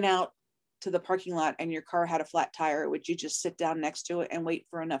you went out to the parking lot and your car had a flat tire, would you just sit down next to it and wait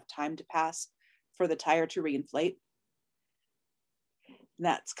for enough time to pass for the tire to reinflate? And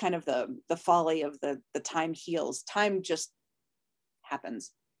that's kind of the folly of the time heals. Time just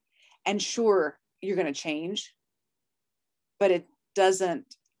happens. And sure, you're going to change, but it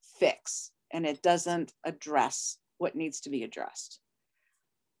doesn't fix and it doesn't address what needs to be addressed.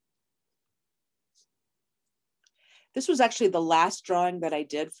 This was actually the last drawing that I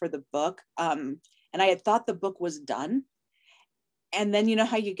did for the book. And I had thought the book was done. And then, you know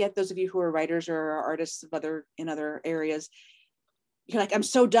how you get those of you who are writers or artists in other areas, you're like, I'm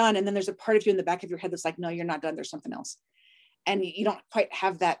so done. And then there's a part of you in the back of your head that's like, no, you're not done. There's something else. And you don't quite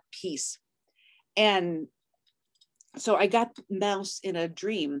have that peace. And so I got Mouse in a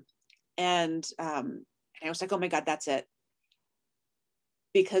dream and I was like, oh my God, that's it.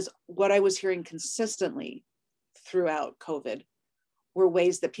 Because what I was hearing consistently throughout COVID were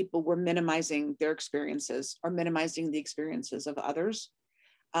ways that people were minimizing their experiences or minimizing the experiences of others.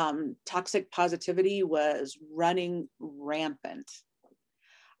 Toxic positivity was running rampant.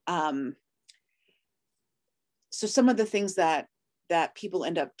 So some of the things that people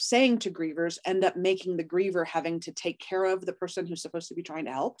end up saying to grievers end up making the griever having to take care of the person who's supposed to be trying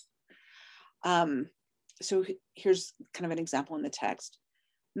to help. So here's kind of an example in the text.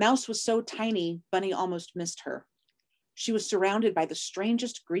 Mouse was so tiny, Bunny almost missed her. She was surrounded by the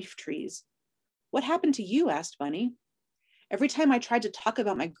strangest grief trees. What happened to you? Asked Bunny. Every time I tried to talk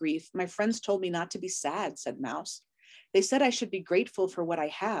about my grief, my friends told me not to be sad, said Mouse. They said I should be grateful for what I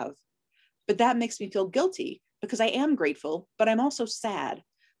have. But that makes me feel guilty because I am grateful, but I'm also sad.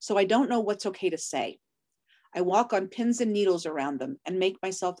 So I don't know what's okay to say. I walk on pins and needles around them and make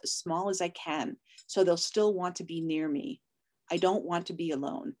myself as small as I can so they'll still want to be near me. I don't want to be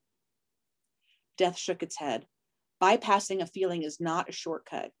alone. Death shook its head. Bypassing a feeling is not a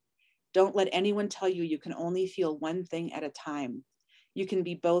shortcut. Don't let anyone tell you you can only feel one thing at a time. You can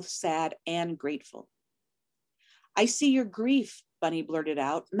be both sad and grateful. I see your grief, Bunny blurted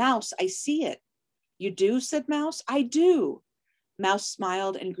out. Mouse, I see it. You do, said Mouse. I do. Mouse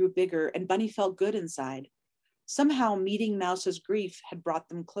smiled and grew bigger, and Bunny felt good inside. Somehow meeting Mouse's grief had brought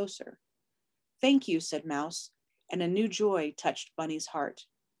them closer. Thank you, said Mouse, and a new joy touched Bunny's heart.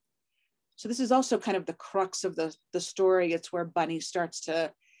 So this is also kind of the crux of the story. It's where Bunny starts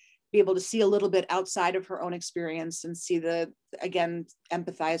to be able to see a little bit outside of her own experience and see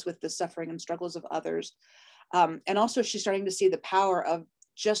empathize with the suffering and struggles of others. And also she's starting to see the power of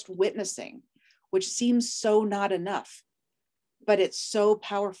just witnessing, which seems so not enough, but it's so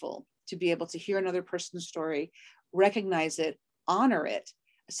powerful to be able to hear another person's story, recognize it, honor it,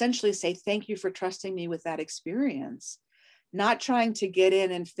 essentially say, thank you for trusting me with that experience, not trying to get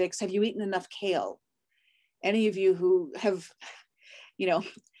in and fix, have you eaten enough kale? Any of you who have,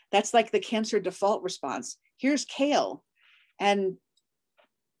 that's like the cancer default response. Here's kale. And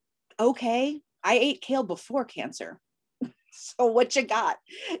okay, I ate kale before cancer. So what you got,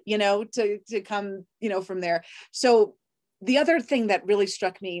 to come, from there. So the other thing that really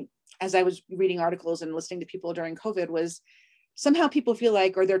struck me as I was reading articles and listening to people during COVID was somehow people feel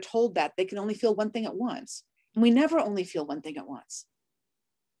like, or they're told that they can only feel one thing at once. And we never only feel one thing at once.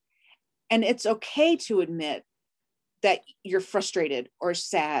 And it's okay to admit that you're frustrated or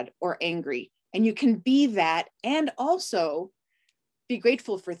sad or angry. And you can be that and also be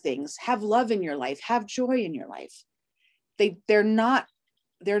grateful for things, have love in your life, have joy in your life. They're not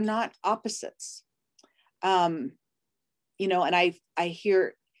opposites. And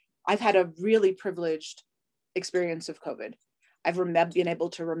I've had a really privileged experience of COVID. I've been able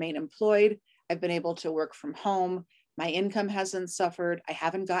to remain employed. I've been able to work from home. My income hasn't suffered. I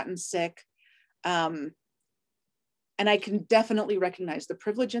haven't gotten sick. And And I can definitely recognize the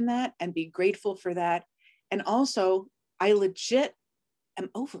privilege in that and be grateful for that. And also, I legit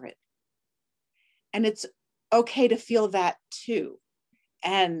am over it. And it's okay to feel that too.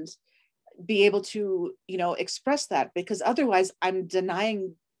 And be able to, express that, because otherwise I'm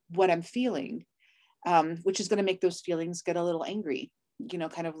denying what I'm feeling, which is going to make those feelings get a little angry,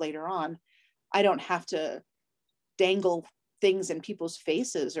 kind of later on. I don't have to dangle things in people's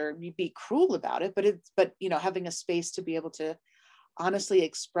faces or be cruel about it, but having a space to be able to honestly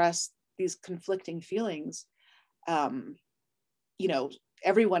express these conflicting feelings.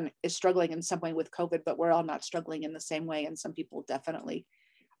 Everyone is struggling in some way with COVID, but we're all not struggling in the same way. And some people definitely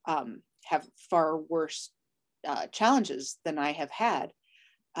have far worse challenges than I have had.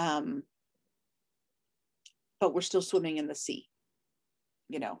 But we're still swimming in the sea,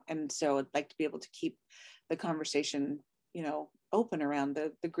 and so I'd like to be able to keep the conversation, open around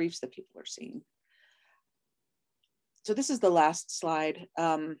the griefs that people are seeing. So this is the last slide.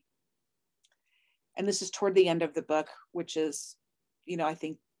 And this is toward the end of the book, which is, I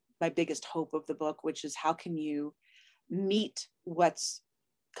think my biggest hope of the book, which is how can you meet what's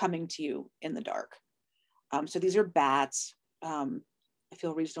coming to you in the dark? So these are bats. I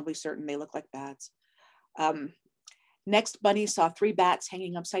feel reasonably certain they look like bats. Next, Bunny saw 3 bats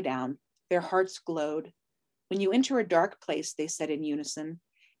hanging upside down. Their hearts glowed. When you enter a dark place, they said in unison,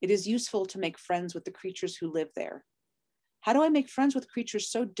 it is useful to make friends with the creatures who live there. How do I make friends with creatures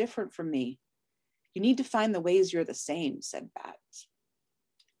so different from me? You need to find the ways you're the same, said bats.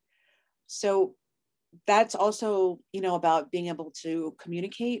 So that's also, about being able to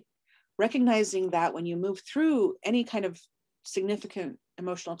communicate, recognizing that when you move through any kind of significant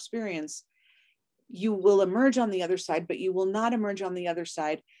emotional experience, you will emerge on the other side, but you will not emerge on the other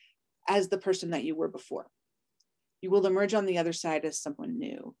side as the person that you were before. You will emerge on the other side as someone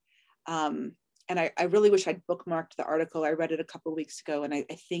new. And I really wish I'd bookmarked the article. I read it a couple of weeks ago, and I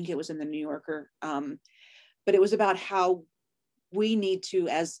think it was in the New Yorker. But it was about how we need to,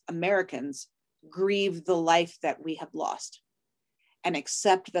 as Americans, grieve the life that we have lost and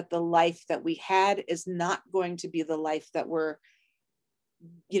accept that the life that we had is not going to be the life that we're,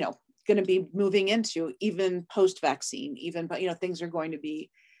 going to be moving into, even post-vaccine, even, but, things are going to be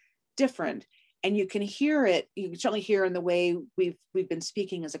different. And you can hear it, you can certainly hear in the way we've been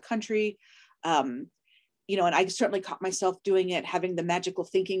speaking as a country. And I certainly caught myself doing it, having the magical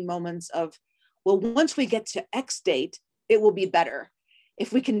thinking moments of, well, once we get to X date, it will be better.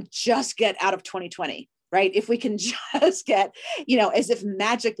 If we can just get out of 2020, right? If we can just get, as if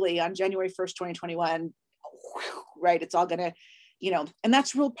magically on January 1st, 2021, right? It's all gonna, and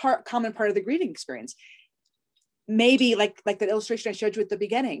that's real common part of the grieving experience. Maybe like that illustration I showed you at the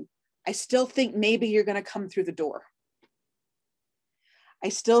beginning, I still think maybe you're gonna come through the door. I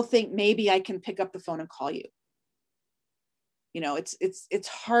still think maybe I can pick up the phone and call you. It's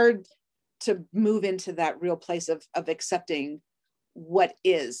hard to move into that real place of accepting what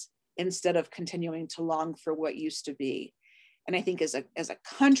is instead of continuing to long for what used to be. And I think as a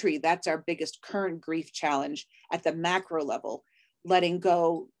country, that's our biggest current grief challenge at the macro level, letting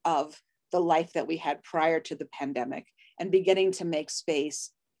go of the life that we had prior to the pandemic and beginning to make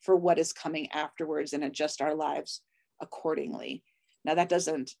space for what is coming afterwards and adjust our lives accordingly. Now, that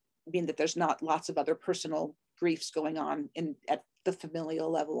doesn't mean that there's not lots of other personal griefs going on at the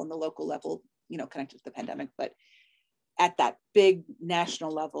familial level and the local level, connected to the pandemic. But at that big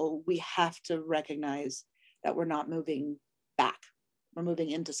national level, we have to recognize that we're not moving back. We're moving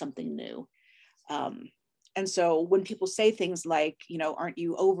into something new. And so when people say things like, aren't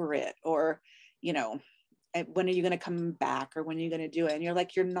you over it? Or, when are you going to come back? Or when are you going to do it? And you're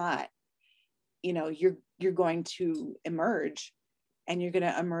like, you're not, you're going to emerge, and you're going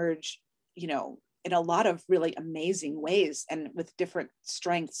to emerge, in a lot of really amazing ways and with different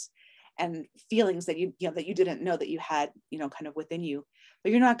strengths and feelings that you didn't know that you had, kind of within you,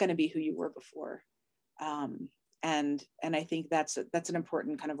 but you're not going to be who you were before. And I think that's an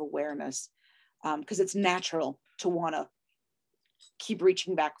important kind of awareness, because it's natural to want to keep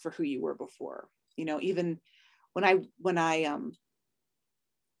reaching back for who you were before. Even when I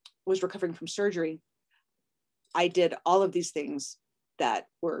was recovering from surgery, I did all of these things that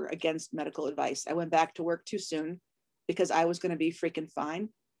were against medical advice. I went back to work too soon because I was going to be freaking fine.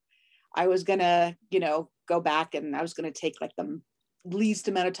 I was going to, go back, and I was going to take like the least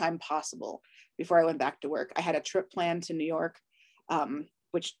amount of time possible before I went back to work. I had a trip planned to New York,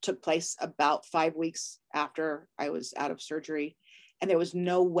 which took place about 5 weeks after I was out of surgery. And there was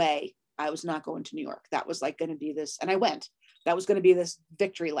no way I was not going to New York. That was like going to be this, and I went. That was going to be this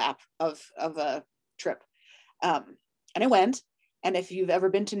victory lap of a trip. And I went. And if you've ever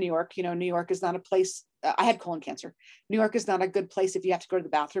been to New York, New York is not a place I had colon cancer. New York is not a good place if you have to go to the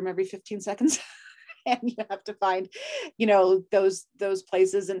bathroom every 15 seconds and you have to find, those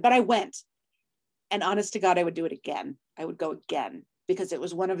places. But I went, and honest to God, I would do it again. I would go again, because it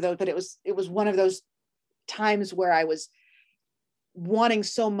was one of those, but it was one of those times where I was wanting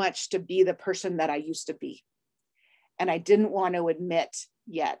so much to be the person that I used to be. And I didn't want to admit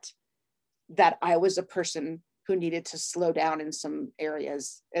yet that I was a person who needed to slow down in some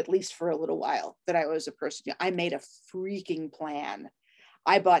areas, at least for a little while, that I was a person. I made a freaking plan.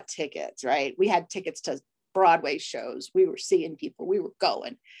 I bought tickets, right? We had tickets to Broadway shows. We were seeing people, we were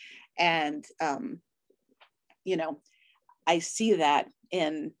going. And, I see that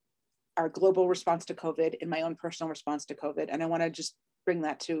in our global response to COVID, in my own personal response to COVID. And I want to just bring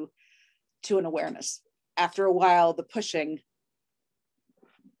that to an awareness. After a while, the pushing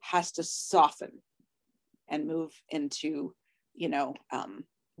has to soften and move into,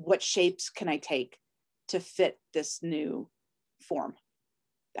 what shapes can I take to fit this new form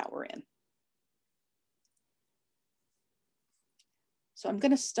that we're in. So I'm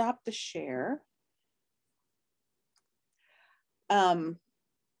going to stop the share. And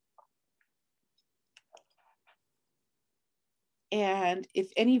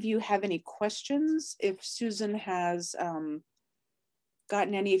if any of you have any questions, if Susan has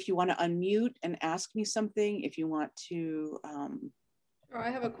gotten any, if you want to unmute and ask me something, if you want to. I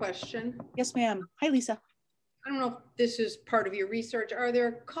have a question. Yes, ma'am. Hi, Lisa. I don't know if this is part of your research. Are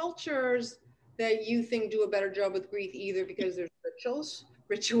there cultures that you think do a better job with grief, either because there's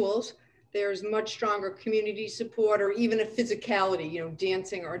rituals, there's much stronger community support, or even a physicality,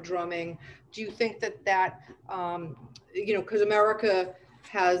 dancing or drumming? Do you think that because America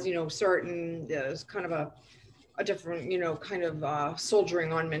has, certain, there's kind of a different, kind of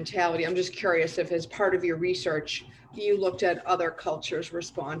soldiering on mentality. I'm just curious if, as part of your research, you looked at other cultures'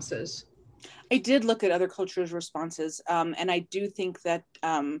 responses. I did look at other cultures' responses, and I do think that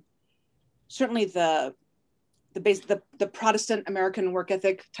certainly the Protestant American work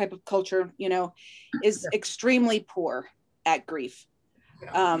ethic type of culture, is extremely poor at grief,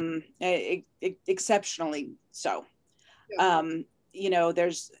 exceptionally so. There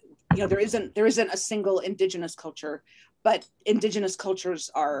isn't a single indigenous culture, but indigenous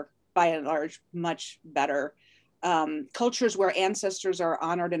cultures are by and large much better. Cultures where ancestors are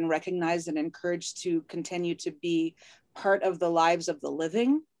honored and recognized and encouraged to continue to be part of the lives of the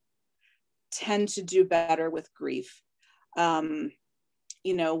living tend to do better with grief. America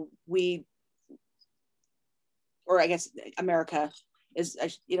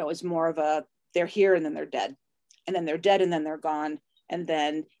is more of a, they're here and then they're dead, and then they're dead and then they're gone. And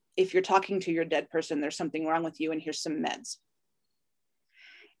then if you're talking to your dead person, there's something wrong with you and here's some meds.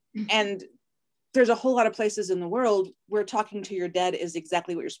 And there's a whole lot of places in the world where talking to your dead is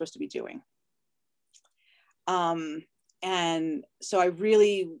exactly what you're supposed to be doing. And so I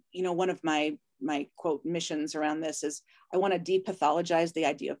really, one of my quote missions around this is I want to depathologize the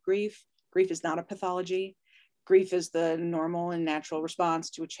idea of grief. Grief is not a pathology. Grief is the normal and natural response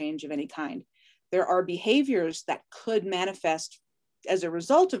to a change of any kind. There are behaviors that could manifest as a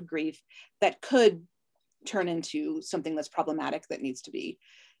result of grief that could turn into something that's problematic that needs to be,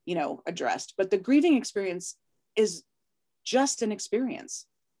 addressed. But the grieving experience is just an experience.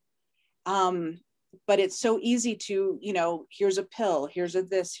 But it's so easy to, here's a pill, here's a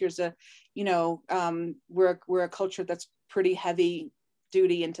this, here's a, we're a culture that's pretty heavy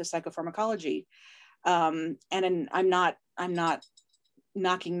duty into psychopharmacology. And I'm not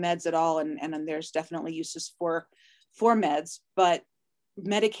knocking meds at all. And there's definitely uses for meds, but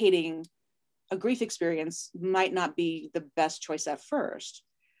medicating a grief experience might not be the best choice at first,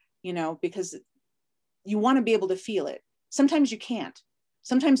 because you want to be able to feel it. Sometimes you can't.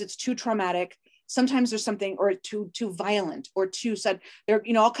 Sometimes it's too traumatic. Sometimes there's something, or too violent, or too sad. There are,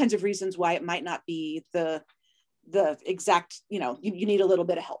 all kinds of reasons why it might not be the exact, you need a little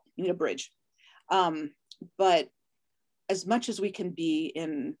bit of help. You need a bridge. But as much as we can be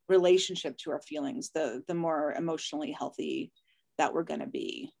in relationship to our feelings, the more emotionally healthy that we're going to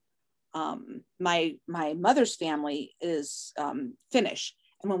be. My mother's family is Finnish.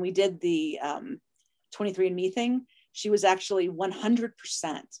 And when we did the 23andMe thing, she was actually 100%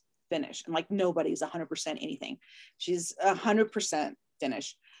 Finnish. And like nobody's 100% anything. She's 100%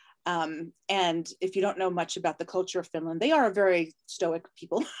 Finnish. And if you don't know much about the culture of Finland, they are a very stoic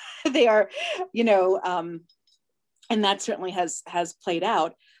people. They are, and that certainly has played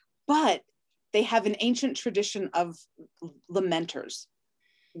out, but they have an ancient tradition of lamenters.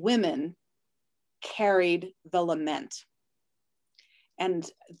 Women carried the lament. And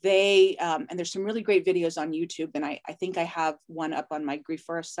they, and there's some really great videos on YouTube, and I think I have one up on my Grief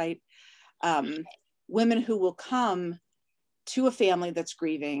Forest site, women who will come to a family that's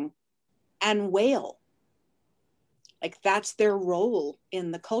grieving and wail. Like that's their role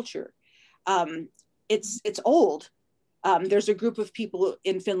in the culture. It's old. There's a group of people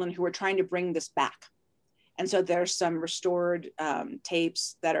in Finland who are trying to bring this back. And so there's some restored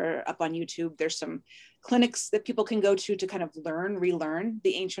tapes that are up on YouTube. There's some clinics that people can go to kind of relearn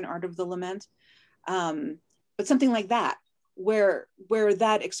the ancient art of the lament. But something like that, where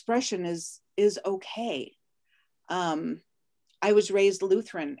that expression is okay. I was raised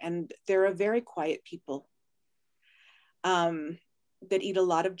Lutheran, and they're a very quiet people that eat a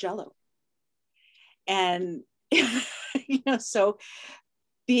lot of Jell-O. And, so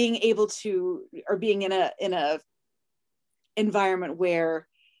being able to, or being in a environment where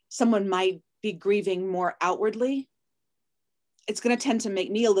someone might be grieving more outwardly, it's going to tend to make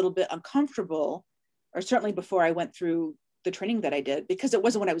me a little bit uncomfortable, or certainly before I went through the training that I did, because it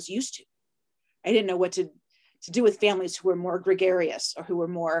wasn't what I was used to. I didn't know what to do with families who were more gregarious, or who were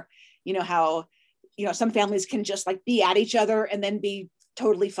more, how, some families can just like be at each other and then be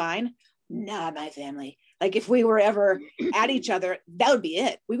totally fine. Nah, my family. Like if we were ever at each other, that would be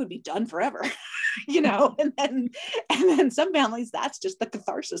it. We would be done forever, and then some families, that's just the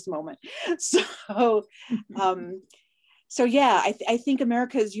catharsis moment. So, yeah, I think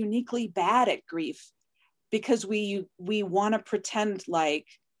America is uniquely bad at grief, because we want to pretend like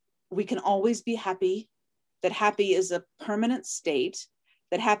we can always be happy, that happy is a permanent state,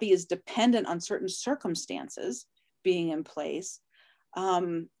 that happy is dependent on certain circumstances being in place,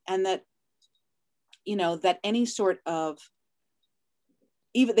 and that, that any sort of,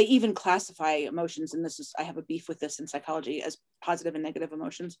 they even classify emotions, and I have a beef with this in psychology, as positive and negative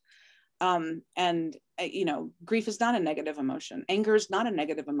emotions. Grief is not a negative emotion. Anger is not a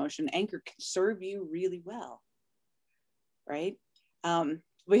negative emotion. Anger can serve you really well, right?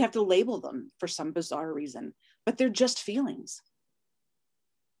 We have to label them for some bizarre reason, but they're just feelings,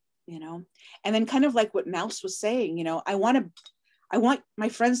 and then kind of like what Mouse was saying, I want my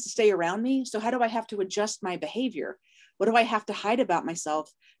friends to stay around me. So how do I have to adjust my behavior? What do I have to hide about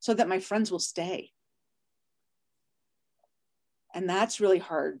myself so that my friends will stay? And that's really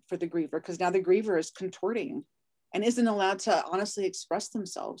hard for the griever, because now the griever is contorting and isn't allowed to honestly express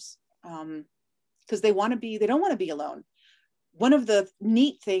themselves, because they don't want to be alone. One of the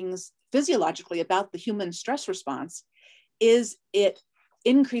neat things physiologically about the human stress response is it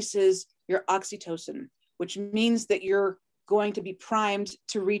increases your oxytocin, which means that you're going to be primed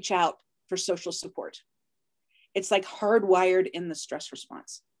to reach out for social support. It's like hardwired in the stress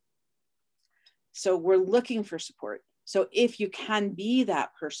response. So we're looking for support. So if you can be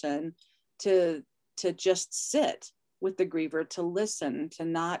that person to just sit with the griever, to listen, to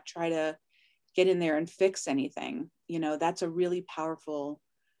not try to get in there and fix anything, that's a really powerful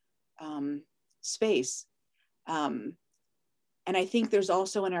space. And I think there's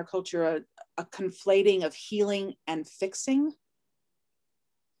also in our culture a conflating of healing and fixing.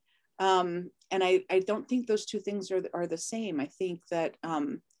 And I don't think those two things are the same. I think that,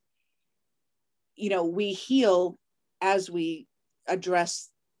 we heal as we address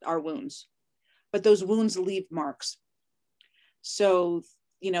our wounds, but those wounds leave marks. So,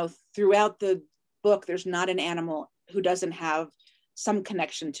 throughout the book, there's not an animal who doesn't have some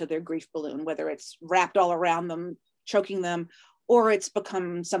connection to their grief balloon, whether it's wrapped all around them, choking them, or it's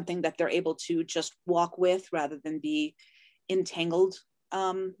become something that they're able to just walk with rather than be entangled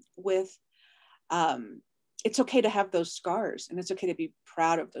with. It's okay to have those scars, and it's okay to be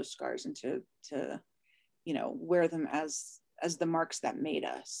proud of those scars, and to wear them as the marks that made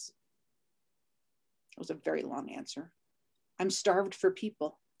us. It was a very long answer. I'm starved for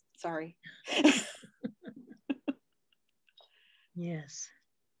people. Sorry. Yes.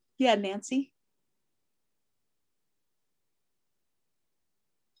 Yeah, Nancy.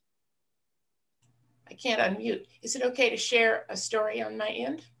 I can't unmute. Is it okay to share a story on my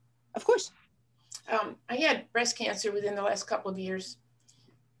end? Of course. I had breast cancer within the last couple of years,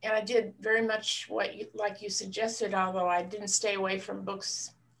 and I did very much like you suggested, although I didn't stay away from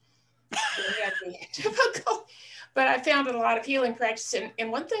books that had me difficult. But I found a lot of healing practice,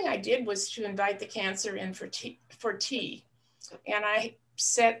 and one thing I did was to invite the cancer in for tea. And I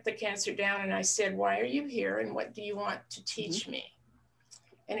set the cancer down and I said, "Why are you here, and what do you want to teach me?"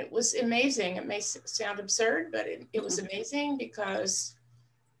 And it was amazing. It may sound absurd, but it was amazing, because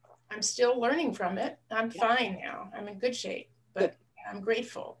I'm still learning from it. I'm fine now. I'm in good shape, but I'm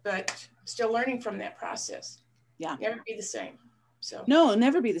grateful, but I'm still learning from that process. Yeah. Never be the same. So no,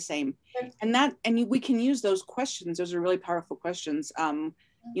 never be the same. And we can use those questions. Those are really powerful questions.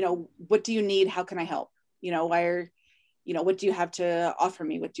 What do you need? How can I help? What do you have to offer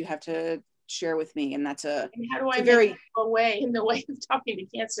me? What do you have to share with me. And that's and how do I make very it go away in the way of talking to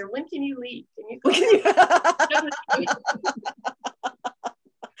cancer? When can you leave? Can you go?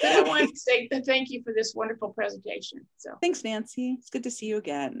 But I wanted to say thank you for this wonderful presentation. So thanks, Nancy. It's good to see you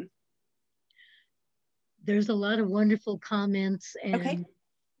again. There's a lot of wonderful comments and okay.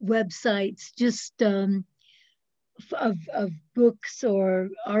 websites, just of books or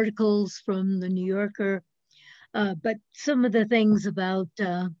articles from the New Yorker. But some of the things about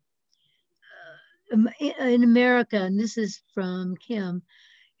in America, and this is from Kim,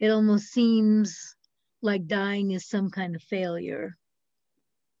 it almost seems like dying is some kind of failure.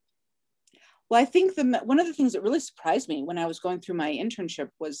 Well, I think one of the things that really surprised me when I was going through my internship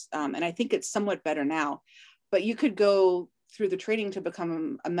was, and I think it's somewhat better now, but you could go through the training to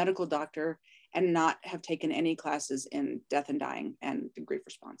become a medical doctor and not have taken any classes in death and dying and grief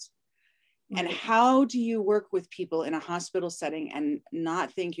response. Right. And how do you work with people in a hospital setting and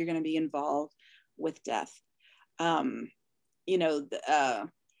not think you're going to be involved with death? You know,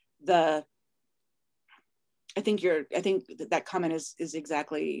 I think that comment is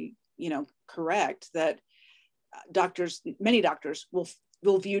exactly, you know, correct, that many doctors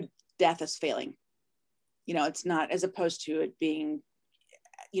will view death as failing. You know, it's not, as opposed to it being,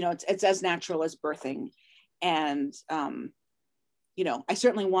 you know, it's as natural as birthing. And, you know, I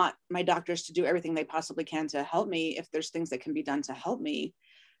certainly want my doctors to do everything they possibly can to help me if there's things that can be done to help me.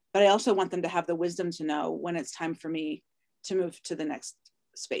 But I also want them to have the wisdom to know when it's time for me to move to the next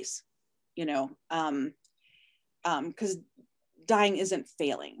space, you know, because dying isn't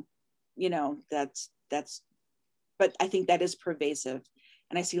failing, you know, but I think that is pervasive.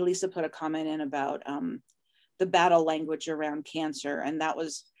 And I see Lisa put a comment in about the battle language around cancer. And that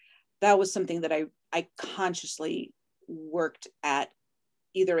was something that I consciously worked at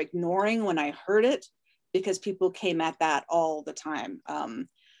either ignoring when I heard it, because people came at that all the time.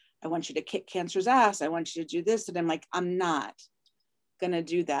 I want you to kick cancer's ass. I want you to do this. And I'm like, I'm not gonna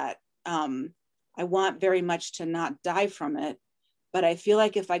do that. I want very much to not die from it, but I feel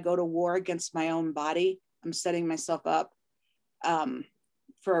like if I go to war against my own body, I'm setting myself up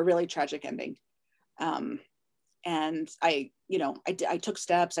for a really tragic ending. And I took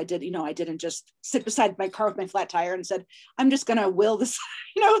steps. I didn't just sit beside my car with my flat tire and said, I'm just gonna will this,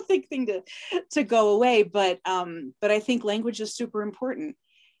 thing to go away. But I think language is super important.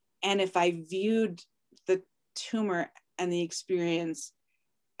 And if I viewed the tumor and the experience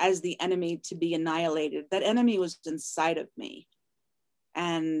as the enemy to be annihilated, that enemy was inside of me.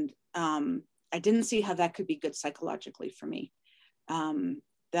 And I didn't see how that could be good psychologically for me.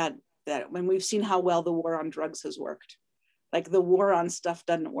 That when we've seen how well the war on drugs has worked, like the war on stuff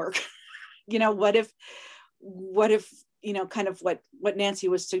doesn't work. What if, kind of what Nancy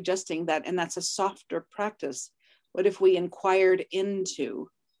was suggesting, that, and that's a softer practice. What if we inquired into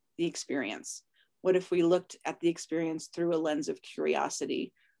the experience? What if we looked at the experience through a lens of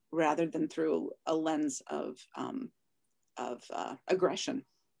curiosity rather than through a lens of aggression?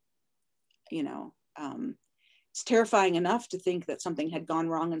 It's terrifying enough to think that something had gone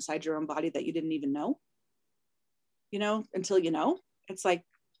wrong inside your own body that you didn't even know, until it's like,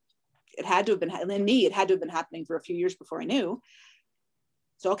 it had to have been, and in me, it had to have been happening for a few years before I knew.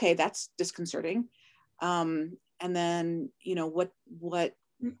 So, okay, that's disconcerting. And then, what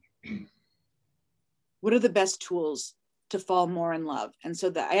are the best tools to fall more in love? And so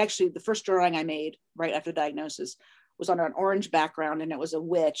the first drawing I made right after diagnosis was on an orange background, and it was a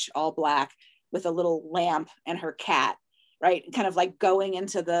witch, all black, with a little lamp and her cat, right? Kind of like going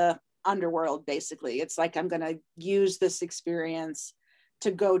into the underworld, basically. It's like, I'm going to use this experience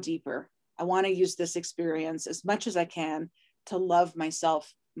to go deeper. I want to use this experience as much as I can to love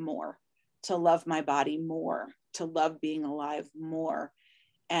myself more, to love my body more, to love being alive more.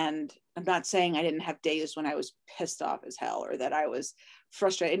 And I'm not saying I didn't have days when I was pissed off as hell, or that I was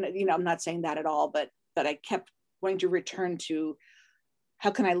frustrated. I'm not saying that at all, but I kept wanting to return to, how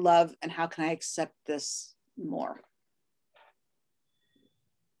can I love and how can I accept this more?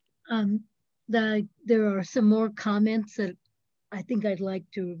 There are some more comments that I think I'd like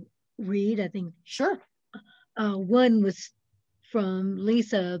to read. I think sure. One was from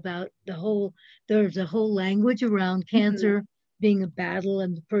Lisa about there's a whole language around cancer being a battle,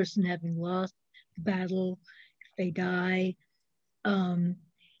 and the person having lost the battle if they die.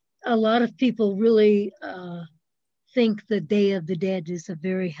 A lot of people really think the Day of the Dead is a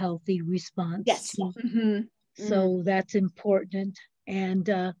very healthy response. Yes. So that's important.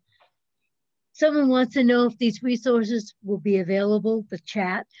 And someone wants to know if these resources will be available, the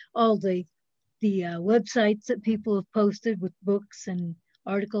chat, all the websites that people have posted with books and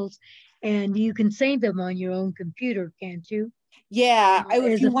articles, and you can save them on your own computer, can't you? Yeah, if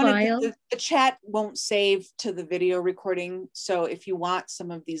as you a wanted, file? the chat won't save to the video recording. So if you want some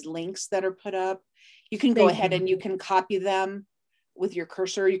of these links that are put up, you can go ahead and you can copy them with your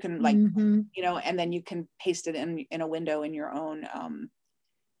cursor. You can like, you know, and then you can paste it in a window in your own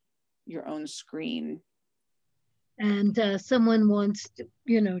screen. And someone wants to,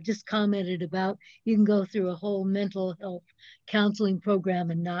 you know, just commented about you can go through a whole mental health counseling program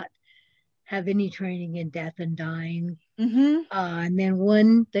and not have any training in death and dying. And then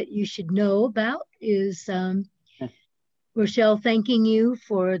one that you should know about is Rochelle thanking you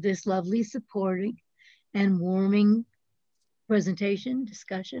for this lovely, supporting, and warming presentation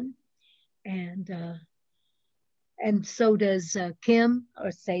discussion. And so does Kim,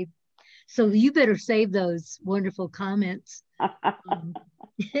 or save. So you better save those wonderful comments. I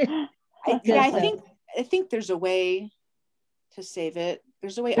think there's a way to save it.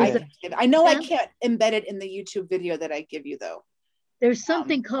 There's a way I can save it. I know I can't embed it in the YouTube video that I give you though. There's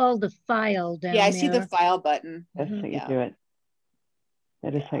something called a file down there. Yeah, I see the file button. That's how you do it.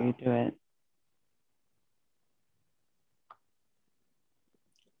 That is how you do it.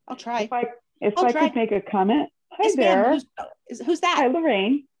 I'll try. If I could make a comment. Hi there. Who's that? Hi,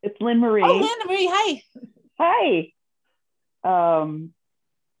 Laraine. It's Lynn Marie. Oh, Lynn Marie. Hi. Hi.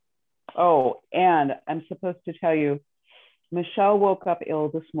 Oh, and I'm supposed to tell you, Michelle woke up ill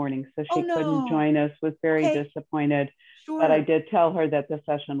this morning, so she couldn't join us, was very disappointed. Sure. But I did tell her that the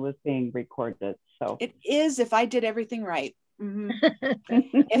session was being recorded. So it is, if I did everything right.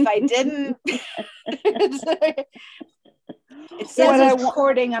 If I didn't, it says it's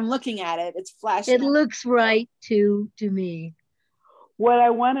recording. I'm looking at it. It's flashing. It looks right to me. What I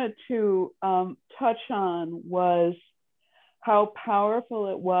wanted to touch on was how powerful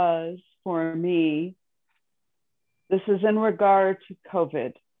it was for me. This is in regard to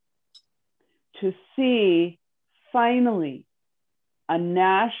COVID, to see finally a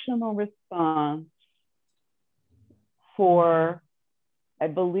national response for, I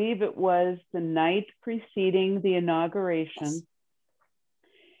believe it was the night preceding the inauguration.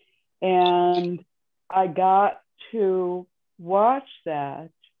 And I got to watch that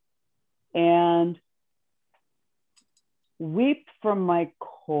and weep from my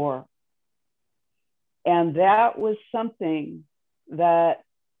core. And that was something that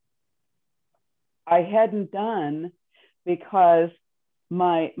I hadn't done because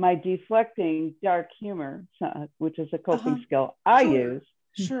my deflecting dark humor, which is a coping skill I use,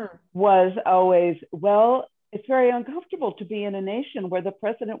 was always, well, it's very uncomfortable to be in a nation where the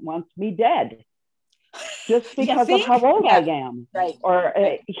president wants me dead just because of how old I am, or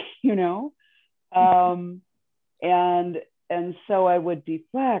you know, and so I would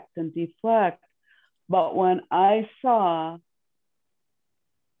deflect and deflect. But when I saw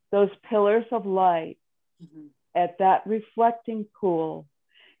those pillars of light at that reflecting pool,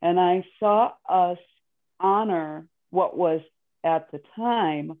 and I saw us honor what was at the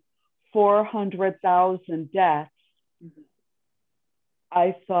time 400,000 deaths,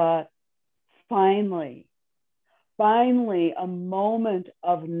 I thought, finally a moment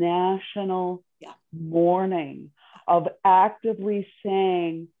of national mourning, of actively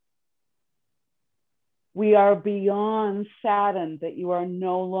saying, we are beyond saddened that you are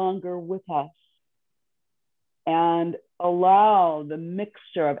no longer with us, and allow the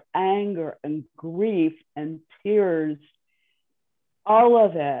mixture of anger and grief and tears, all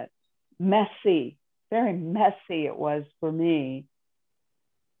of it, messy, very messy it was for me,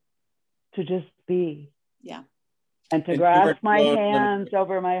 to just be. Yeah. And to grasp my hands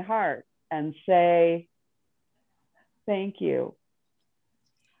over my heart and say, thank you.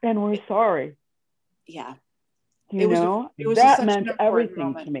 And we're sorry. Yeah. You know, that meant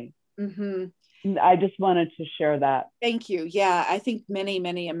everything to me. I just wanted to share that. Thank you. Yeah, I think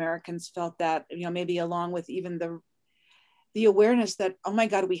many Americans felt that, you know, maybe along with even the awareness that, oh my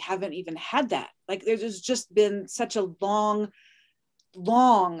God, we haven't even had that. Like there's just been such a long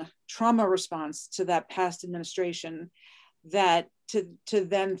trauma response to that past administration, that to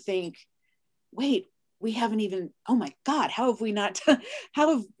then think, wait, we haven't even, oh my God, how have we not,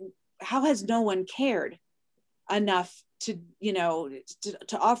 how has no one cared enough to, you know,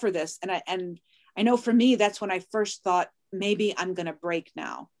 to offer this? And I know for me, that's when I first thought, maybe I'm going to break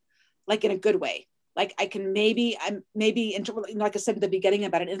now, like in a good way. Like I can like I said at the beginning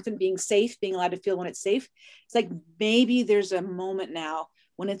about an infant being safe, being allowed to feel when it's safe. It's like, maybe there's a moment now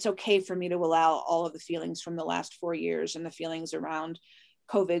when it's okay for me to allow all of the feelings from the last 4 years and the feelings around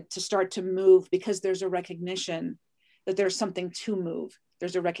COVID to start to move, because there's a recognition that there's something to move.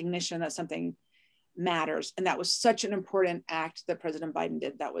 There's a recognition that something matters. And that was such an important act that President Biden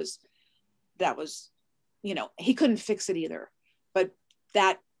did. That was, you know, he couldn't fix it either, but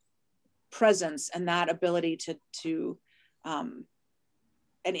that presence and that ability to and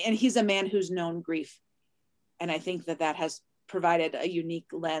he's a man who's known grief. And I think that has provided a unique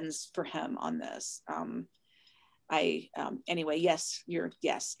lens for him on this. Anyway, yes,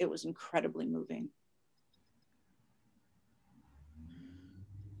 it was incredibly moving.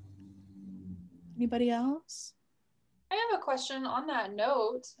 Anybody else? I have a question on that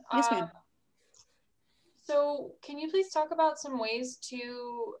note. Yes, ma'am. So can you please talk about some ways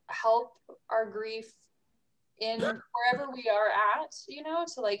to help our grief in wherever we are at,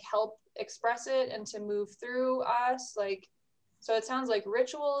 to like help express it and to move through us? Like, so it sounds like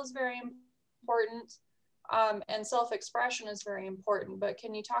ritual is very important, and self-expression is very important, but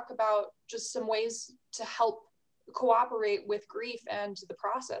can you talk about just some ways to help cooperate with grief and the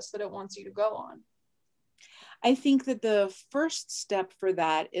process that it wants you to go on? I think that the first step for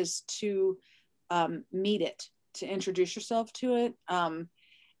that is to meet it, to introduce yourself to it.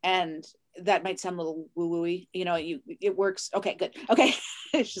 And that might sound a little woo-woo-y, it works. Okay, good. Okay.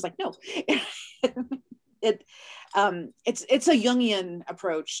 She's like, no. It's a Jungian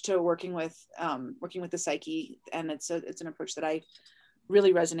approach to working with the psyche. And it's an approach that I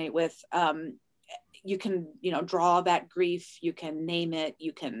really resonate with. You can, draw that grief, you can name it,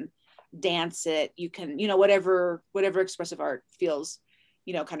 you can dance it, you can, whatever expressive art feels,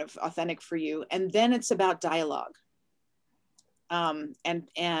 kind of authentic for you. And then it's about dialogue.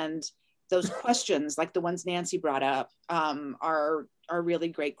 And those questions, like the ones Nancy brought up, are really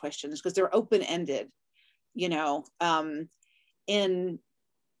great questions because they're open-ended,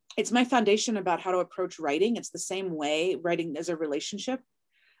 it's my foundation about how to approach writing. It's the same way writing as a relationship.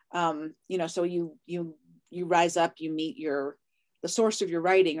 So you rise up, you meet the source of your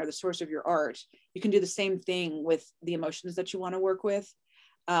writing or the source of your art. You can do the same thing with the emotions that you want to work with,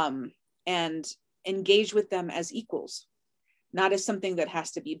 and engage with them as equals, not as something that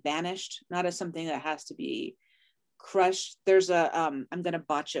has to be banished, not as something that has to be crushed. There's I'm going to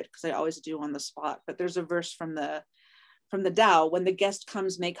botch it because I always do on the spot, but there's a verse from the Tao: when the guest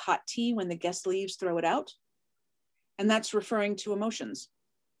comes, make hot tea. When the guest leaves, throw it out. And that's referring to emotions.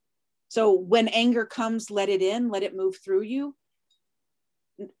 So when anger comes, let it in, let it move through you.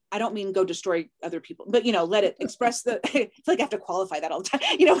 I don't mean go destroy other people, but let it express it's like I have to qualify that all the time.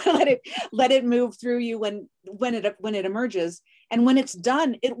 Let it move through you when it emerges. And when it's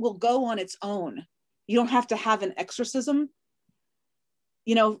done, it will go on its own. You don't have to have an exorcism,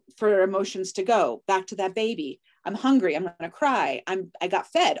 for emotions to go. Back to that baby. I'm hungry. I'm going to cry. I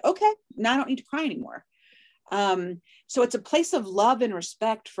got fed. Okay. Now I don't need to cry anymore. So it's a place of love and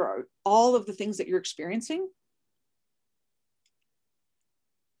respect for all of the things that you're experiencing.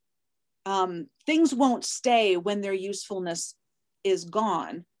 Things won't stay when their usefulness is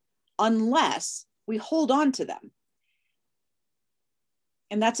gone unless we hold on to them.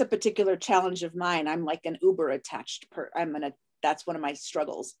 And that's a particular challenge of mine. I'm like an uber attached that's one of my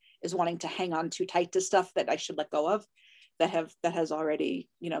struggles, is wanting to hang on too tight to stuff that I should let go of, that has already,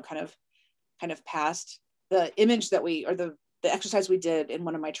 kind of passed. The image that the exercise we did in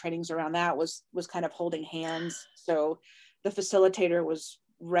one of my trainings around that was kind of holding hands. So the facilitator was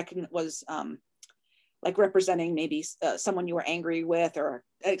like representing maybe someone you were angry with, or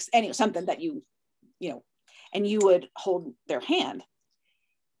something that and you would hold their hand,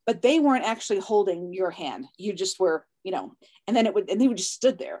 but they weren't actually holding your hand. You just were, and then they would just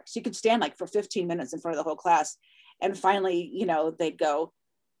stood there. So you could stand like for 15 minutes in front of the whole class. And finally, they'd go,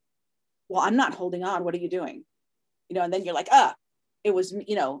 well, I'm not holding on. What are you doing? And then you're like, it was,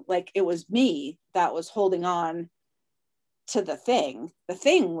 it was me that was holding on to the thing. The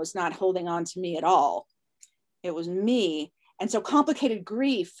thing was not holding on to me at all. It was me. And so complicated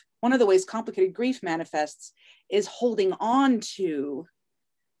grief, one of the ways complicated grief manifests is holding on to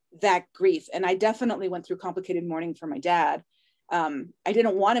that grief. And I definitely went through complicated mourning for my dad. I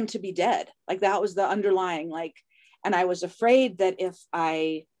didn't want him to be dead. Like that was the underlying, and I was afraid that if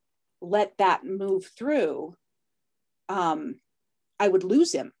I let that move through, I would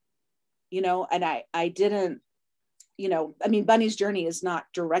lose him, and I didn't, Bunny's journey is not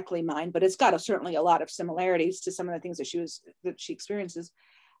directly mine, but it's got certainly a lot of similarities to some of the things that she experiences.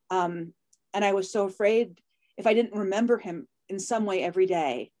 And I was so afraid if I didn't remember him in some way every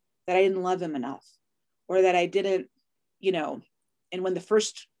day, that I didn't love him enough, or that I didn't, and when the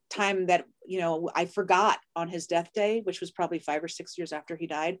first time that, I forgot on his death day, which was probably 5 or 6 years after he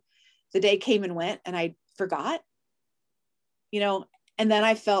died, the day came and went and I forgot, and then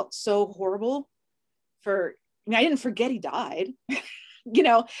I felt so horrible I didn't forget he died,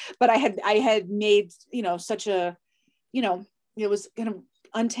 but I had made, such a, it was kind of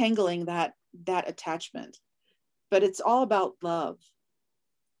untangling that attachment. but it's all about love.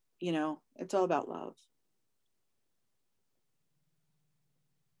 You know, it's all about love.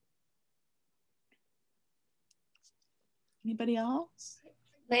 Anybody else?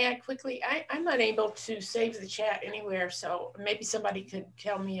 May I quickly, I'm unable to save the chat anywhere, so maybe somebody could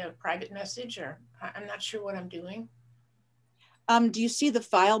tell me a private message, or I'm not sure what I'm doing. Do you see the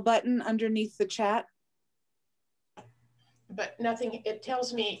file button underneath the chat? But nothing, it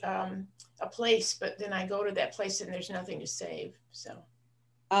tells me a place, but then I go to that place and there's nothing to save, so.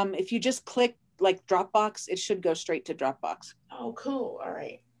 If you just click like Dropbox, it should go straight to Dropbox. Oh, cool, all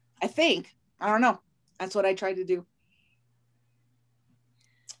right. I think, I don't know. That's what I tried to do.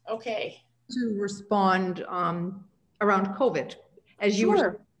 Okay. To respond around COVID, as you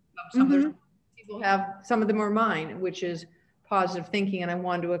Sure. were, people have, some of them are mine, which is positive thinking, and I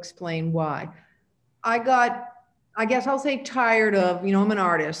wanted to explain why. I guess I'll say tired of, you know, I'm an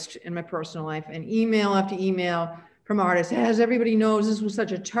artist in my personal life, and email after email from artists, as everybody knows, this was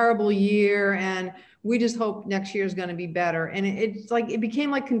such a terrible year, and we just hope next year is going to be better. And it's like, it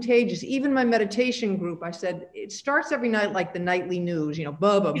became like contagious. Even my meditation group, I said, it starts every night like the nightly news, you know,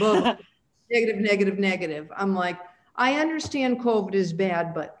 blah, negative, negative, negative. I'm like, I understand COVID is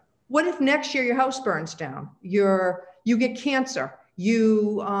bad, but what if next year your house burns down? You get cancer,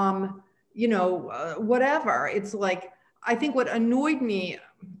 whatever. It's like, I think what annoyed me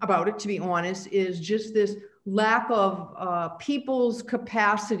about it, to be honest, is just this lack of people's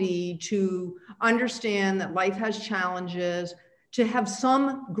capacity to understand that life has challenges, to have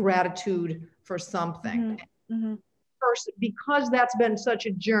some gratitude for something. Because that's been such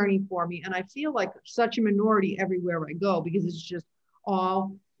a journey for me, and I feel like such a minority everywhere I go, because it's just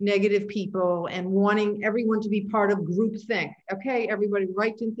all negative people and wanting everyone to be part of groupthink. Okay, everybody,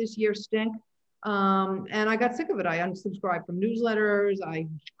 right, didn't this year stink? And I got sick of it. I unsubscribed from newsletters. I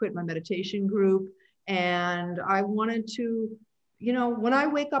quit my meditation group, and I wanted to, you know, when I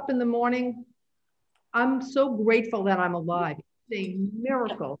wake up in the morning, I'm so grateful that I'm alive. It's a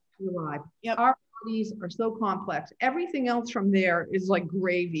miracle to be alive. Yep. Our bodies are so complex. Everything else from there is like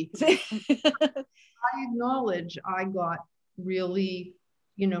gravy. I acknowledge I got really,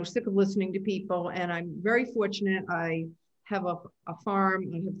 you know, sick of listening to people, and I'm very fortunate. I have a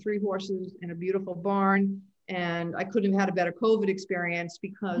farm. I have 3 horses and a beautiful barn, and I couldn't have had a better COVID experience,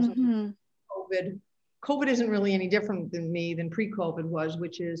 because COVID isn't really any different than me than pre-COVID was,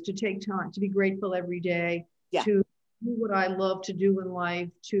 which is to take time, to be grateful every day, to do what I love to do in life,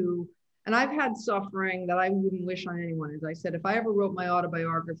 and I've had suffering that I wouldn't wish on anyone. As I said, if I ever wrote my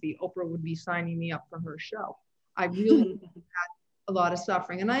autobiography, Oprah would be signing me up for her show. I really had a lot of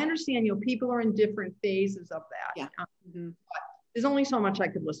suffering. And I understand, you know, people are in different phases of that. But there's only so much I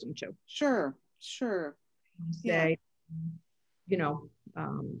could listen to. Sure. Say, you know,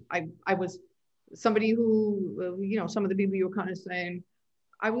 I was somebody who, you know, some of the people you were kind of saying,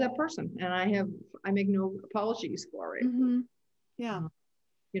 I was that person, and I make no apologies for it. You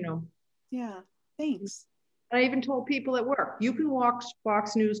know. Yeah, thanks. I even told people at work, you can watch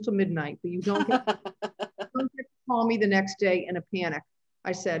Fox News till midnight, but you don't get to call me the next day in a panic.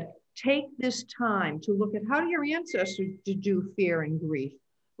 I said, take this time to look at how do your ancestors do fear and grief,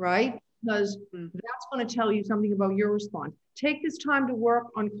 right? Because that's going to tell you something about your response. Take this time to work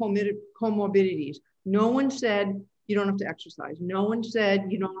on comorbidities. No one said you don't have to exercise. No one said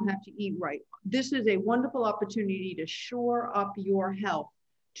you don't have to eat right. This is a wonderful opportunity to shore up your health,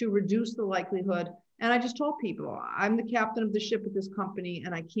 to reduce the likelihood. And I just told people, I'm the captain of the ship at this company,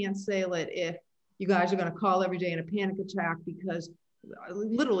 and I can't sail it if you guys are going to call every day in a panic attack, because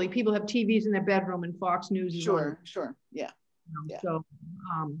literally people have TVs in their bedroom and Fox News is on. Sure. Yeah. So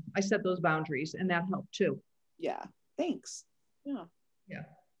I set those boundaries, and that helped too. Yeah. Thanks. Yeah.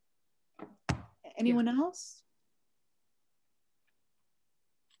 Anyone else?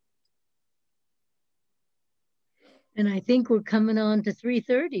 And I think we're coming on to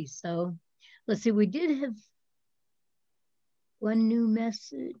 3:30. So let's see, we did have one new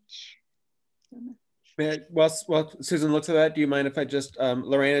message. While Susan looks at that, do you mind if I just,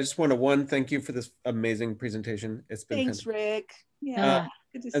 Laraine, I just want to thank you for this amazing presentation. It's been Thanks, fantastic. Rick. Yeah.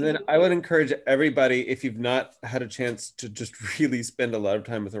 Good to see And then you. I would encourage everybody, if you've not had a chance to just really spend a lot of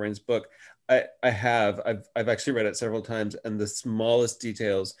time with Lorraine's book, I've actually read it several times, and the smallest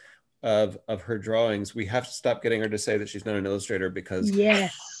details of her drawings, we have to stop getting her to say that she's not an illustrator, because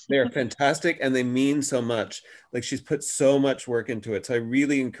they're fantastic and they mean so much. Like, she's put so much work into it. So I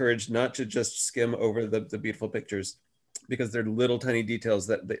really encourage not to just skim over the beautiful pictures, because they're little tiny details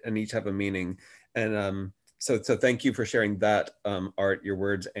that and each have a meaning. And so thank you for sharing that art, your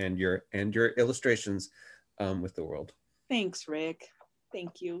words, and your illustrations with the world. Thanks, Rick.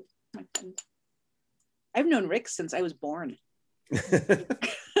 Thank you, my friend. I've known Rick since I was born.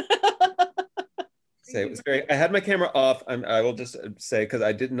 Say it was great. I had my camera off. I will just say, because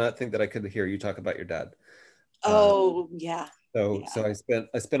I did not think that I could hear you talk about your dad. Oh, yeah. So I spent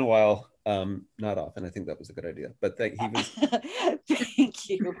a while not off, and I think that was a good idea. But he was. Thank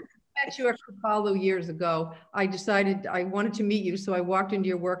you. I met you at Kapalo years ago. I decided I wanted to meet you, so I walked into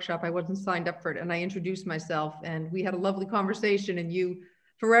your workshop. I wasn't signed up for it, and I introduced myself, and we had a lovely conversation, and you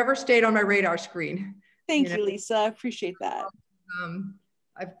forever stayed on my radar screen. Thank you, Lisa. I appreciate that.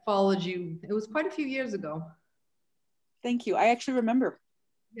 I followed you. It was quite a few years ago. Thank you. I actually remember.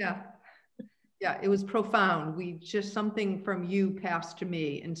 Yeah. Yeah, it was profound. Something from you passed to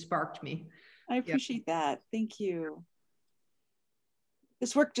me and sparked me. I appreciate that. Thank you.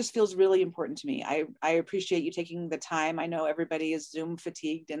 This work just feels really important to me. I appreciate you taking the time. I know everybody is Zoom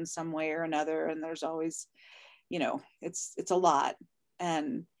fatigued in some way or another, and there's always, it's a lot.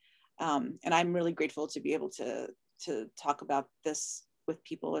 And I'm really grateful to be able to talk about this with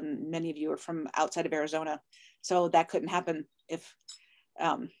people, and many of you are from outside of Arizona, so that couldn't happen if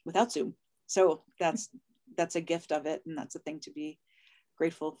without Zoom. So that's a gift of it, and that's a thing to be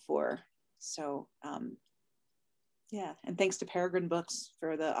grateful for. So yeah, and thanks to Peregrine Books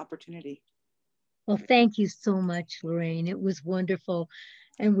for the opportunity. Well, thank you so much, Laraine. It was wonderful,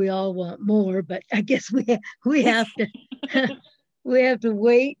 and we all want more, but I guess we have to we have to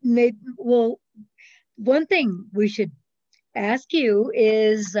wait. Well, one thing we should ask you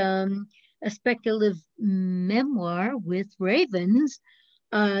is a speculative memoir with ravens.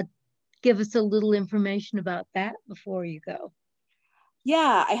 Give us a little information about that before you go.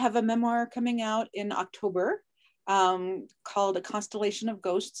 Yeah, I have a memoir coming out in October called A Constellation of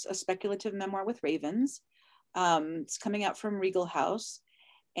Ghosts, a speculative memoir with ravens. It's coming out from Regal House.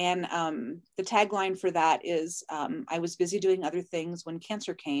 And the tagline for that is, I was busy doing other things when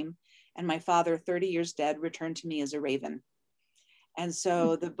cancer came, and my father, 30 years dead, returned to me as a raven. And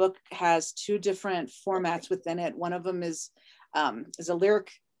so the book has two different formats within it. One of them is a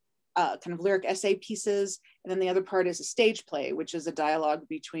lyric, kind of lyric essay pieces. And then the other part is a stage play, which is a dialogue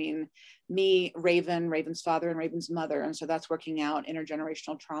between me, Raven, Raven's father, and Raven's mother. And so that's working out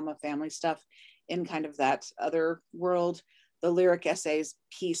intergenerational trauma, family stuff in kind of that other world. The lyric essays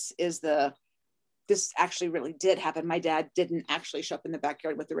piece is this actually really did happen. My dad didn't actually show up in the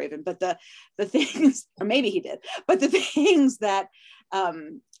backyard with the raven, but the things, or maybe he did, but the things that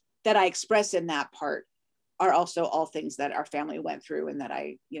that I express in that part are also all things that our family went through, and that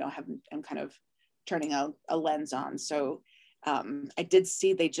I, am kind of turning a lens on. So I did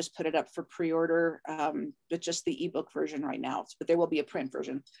see they just put it up for pre-order, but just the ebook version right now, but there will be a print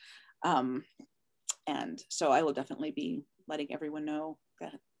version. And so I will definitely be letting everyone know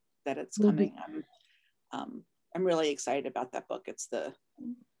that it's coming. I'm really excited about that book. It's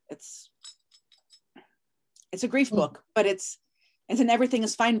a grief book, but it's an everything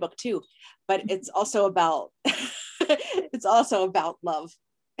is fine book too. But it's also about it's also about love,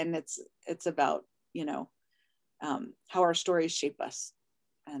 and it's about how our stories shape us,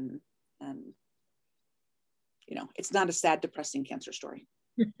 and it's not a sad, depressing cancer story.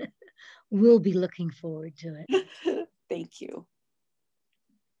 We'll be looking forward to it. Thank you.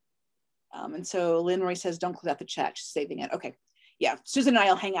 And so Lynn Roy says, don't close out the chat, she's saving it. Okay. Yeah, Susan and I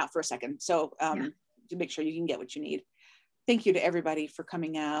will hang out for a second. So to make sure you can get what you need. Thank you to everybody for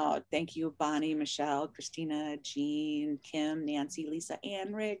coming out. Thank you, Bonnie, Michelle, Christina, Jean, Kim, Nancy, Lisa,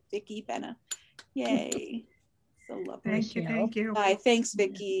 Ann, Rick, Vicki, Benna. Yay. So lovely. Thank you. Thank you. Bye. Thanks,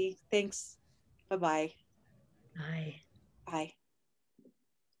 Vicki. Thanks. Bye-bye. Bye. Bye.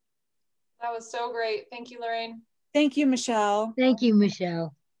 That was so great. Thank you, Laraine. Thank you, Michelle. Thank you,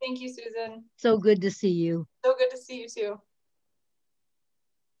 Michelle. Thank you, Susan. So good to see you. So good to see you too.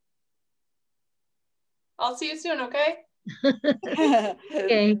 I'll see you soon, okay?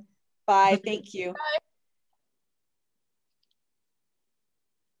 Okay. Bye. Thank you. Bye.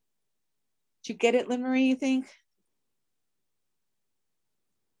 Did you get it, Lynn Marie, you think?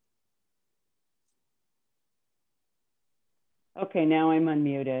 Okay, now I'm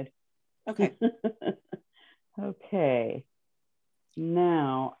unmuted. Okay. Okay.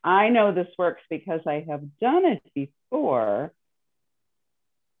 Now, I know this works because I have done it before,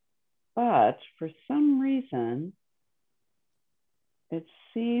 but for some reason, it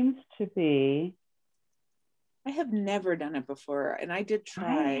seems to be. I have never done it before, and I did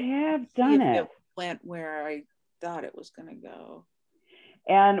try. I have done it. It went where I thought it was going to go.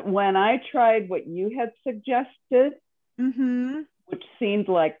 And when I tried what you had suggested, which seemed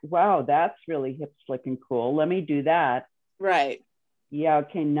like, wow, that's really hip, slick, and cool. Let me do that. Right. Yeah,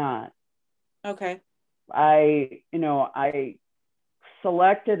 okay, not. Okay. I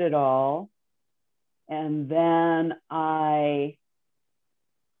selected it all, And then I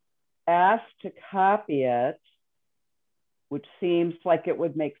asked to copy it, which seems like it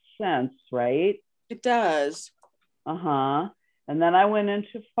would make sense, right? It does. Uh-huh. And then I went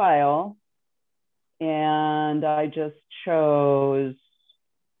into File and I just chose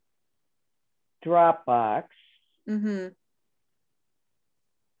Dropbox. Mm-hmm.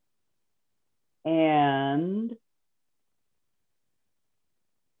 And,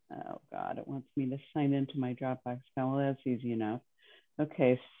 oh God, it wants me to sign into my Dropbox. Well, that's easy enough.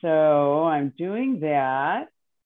 Okay, so I'm doing that.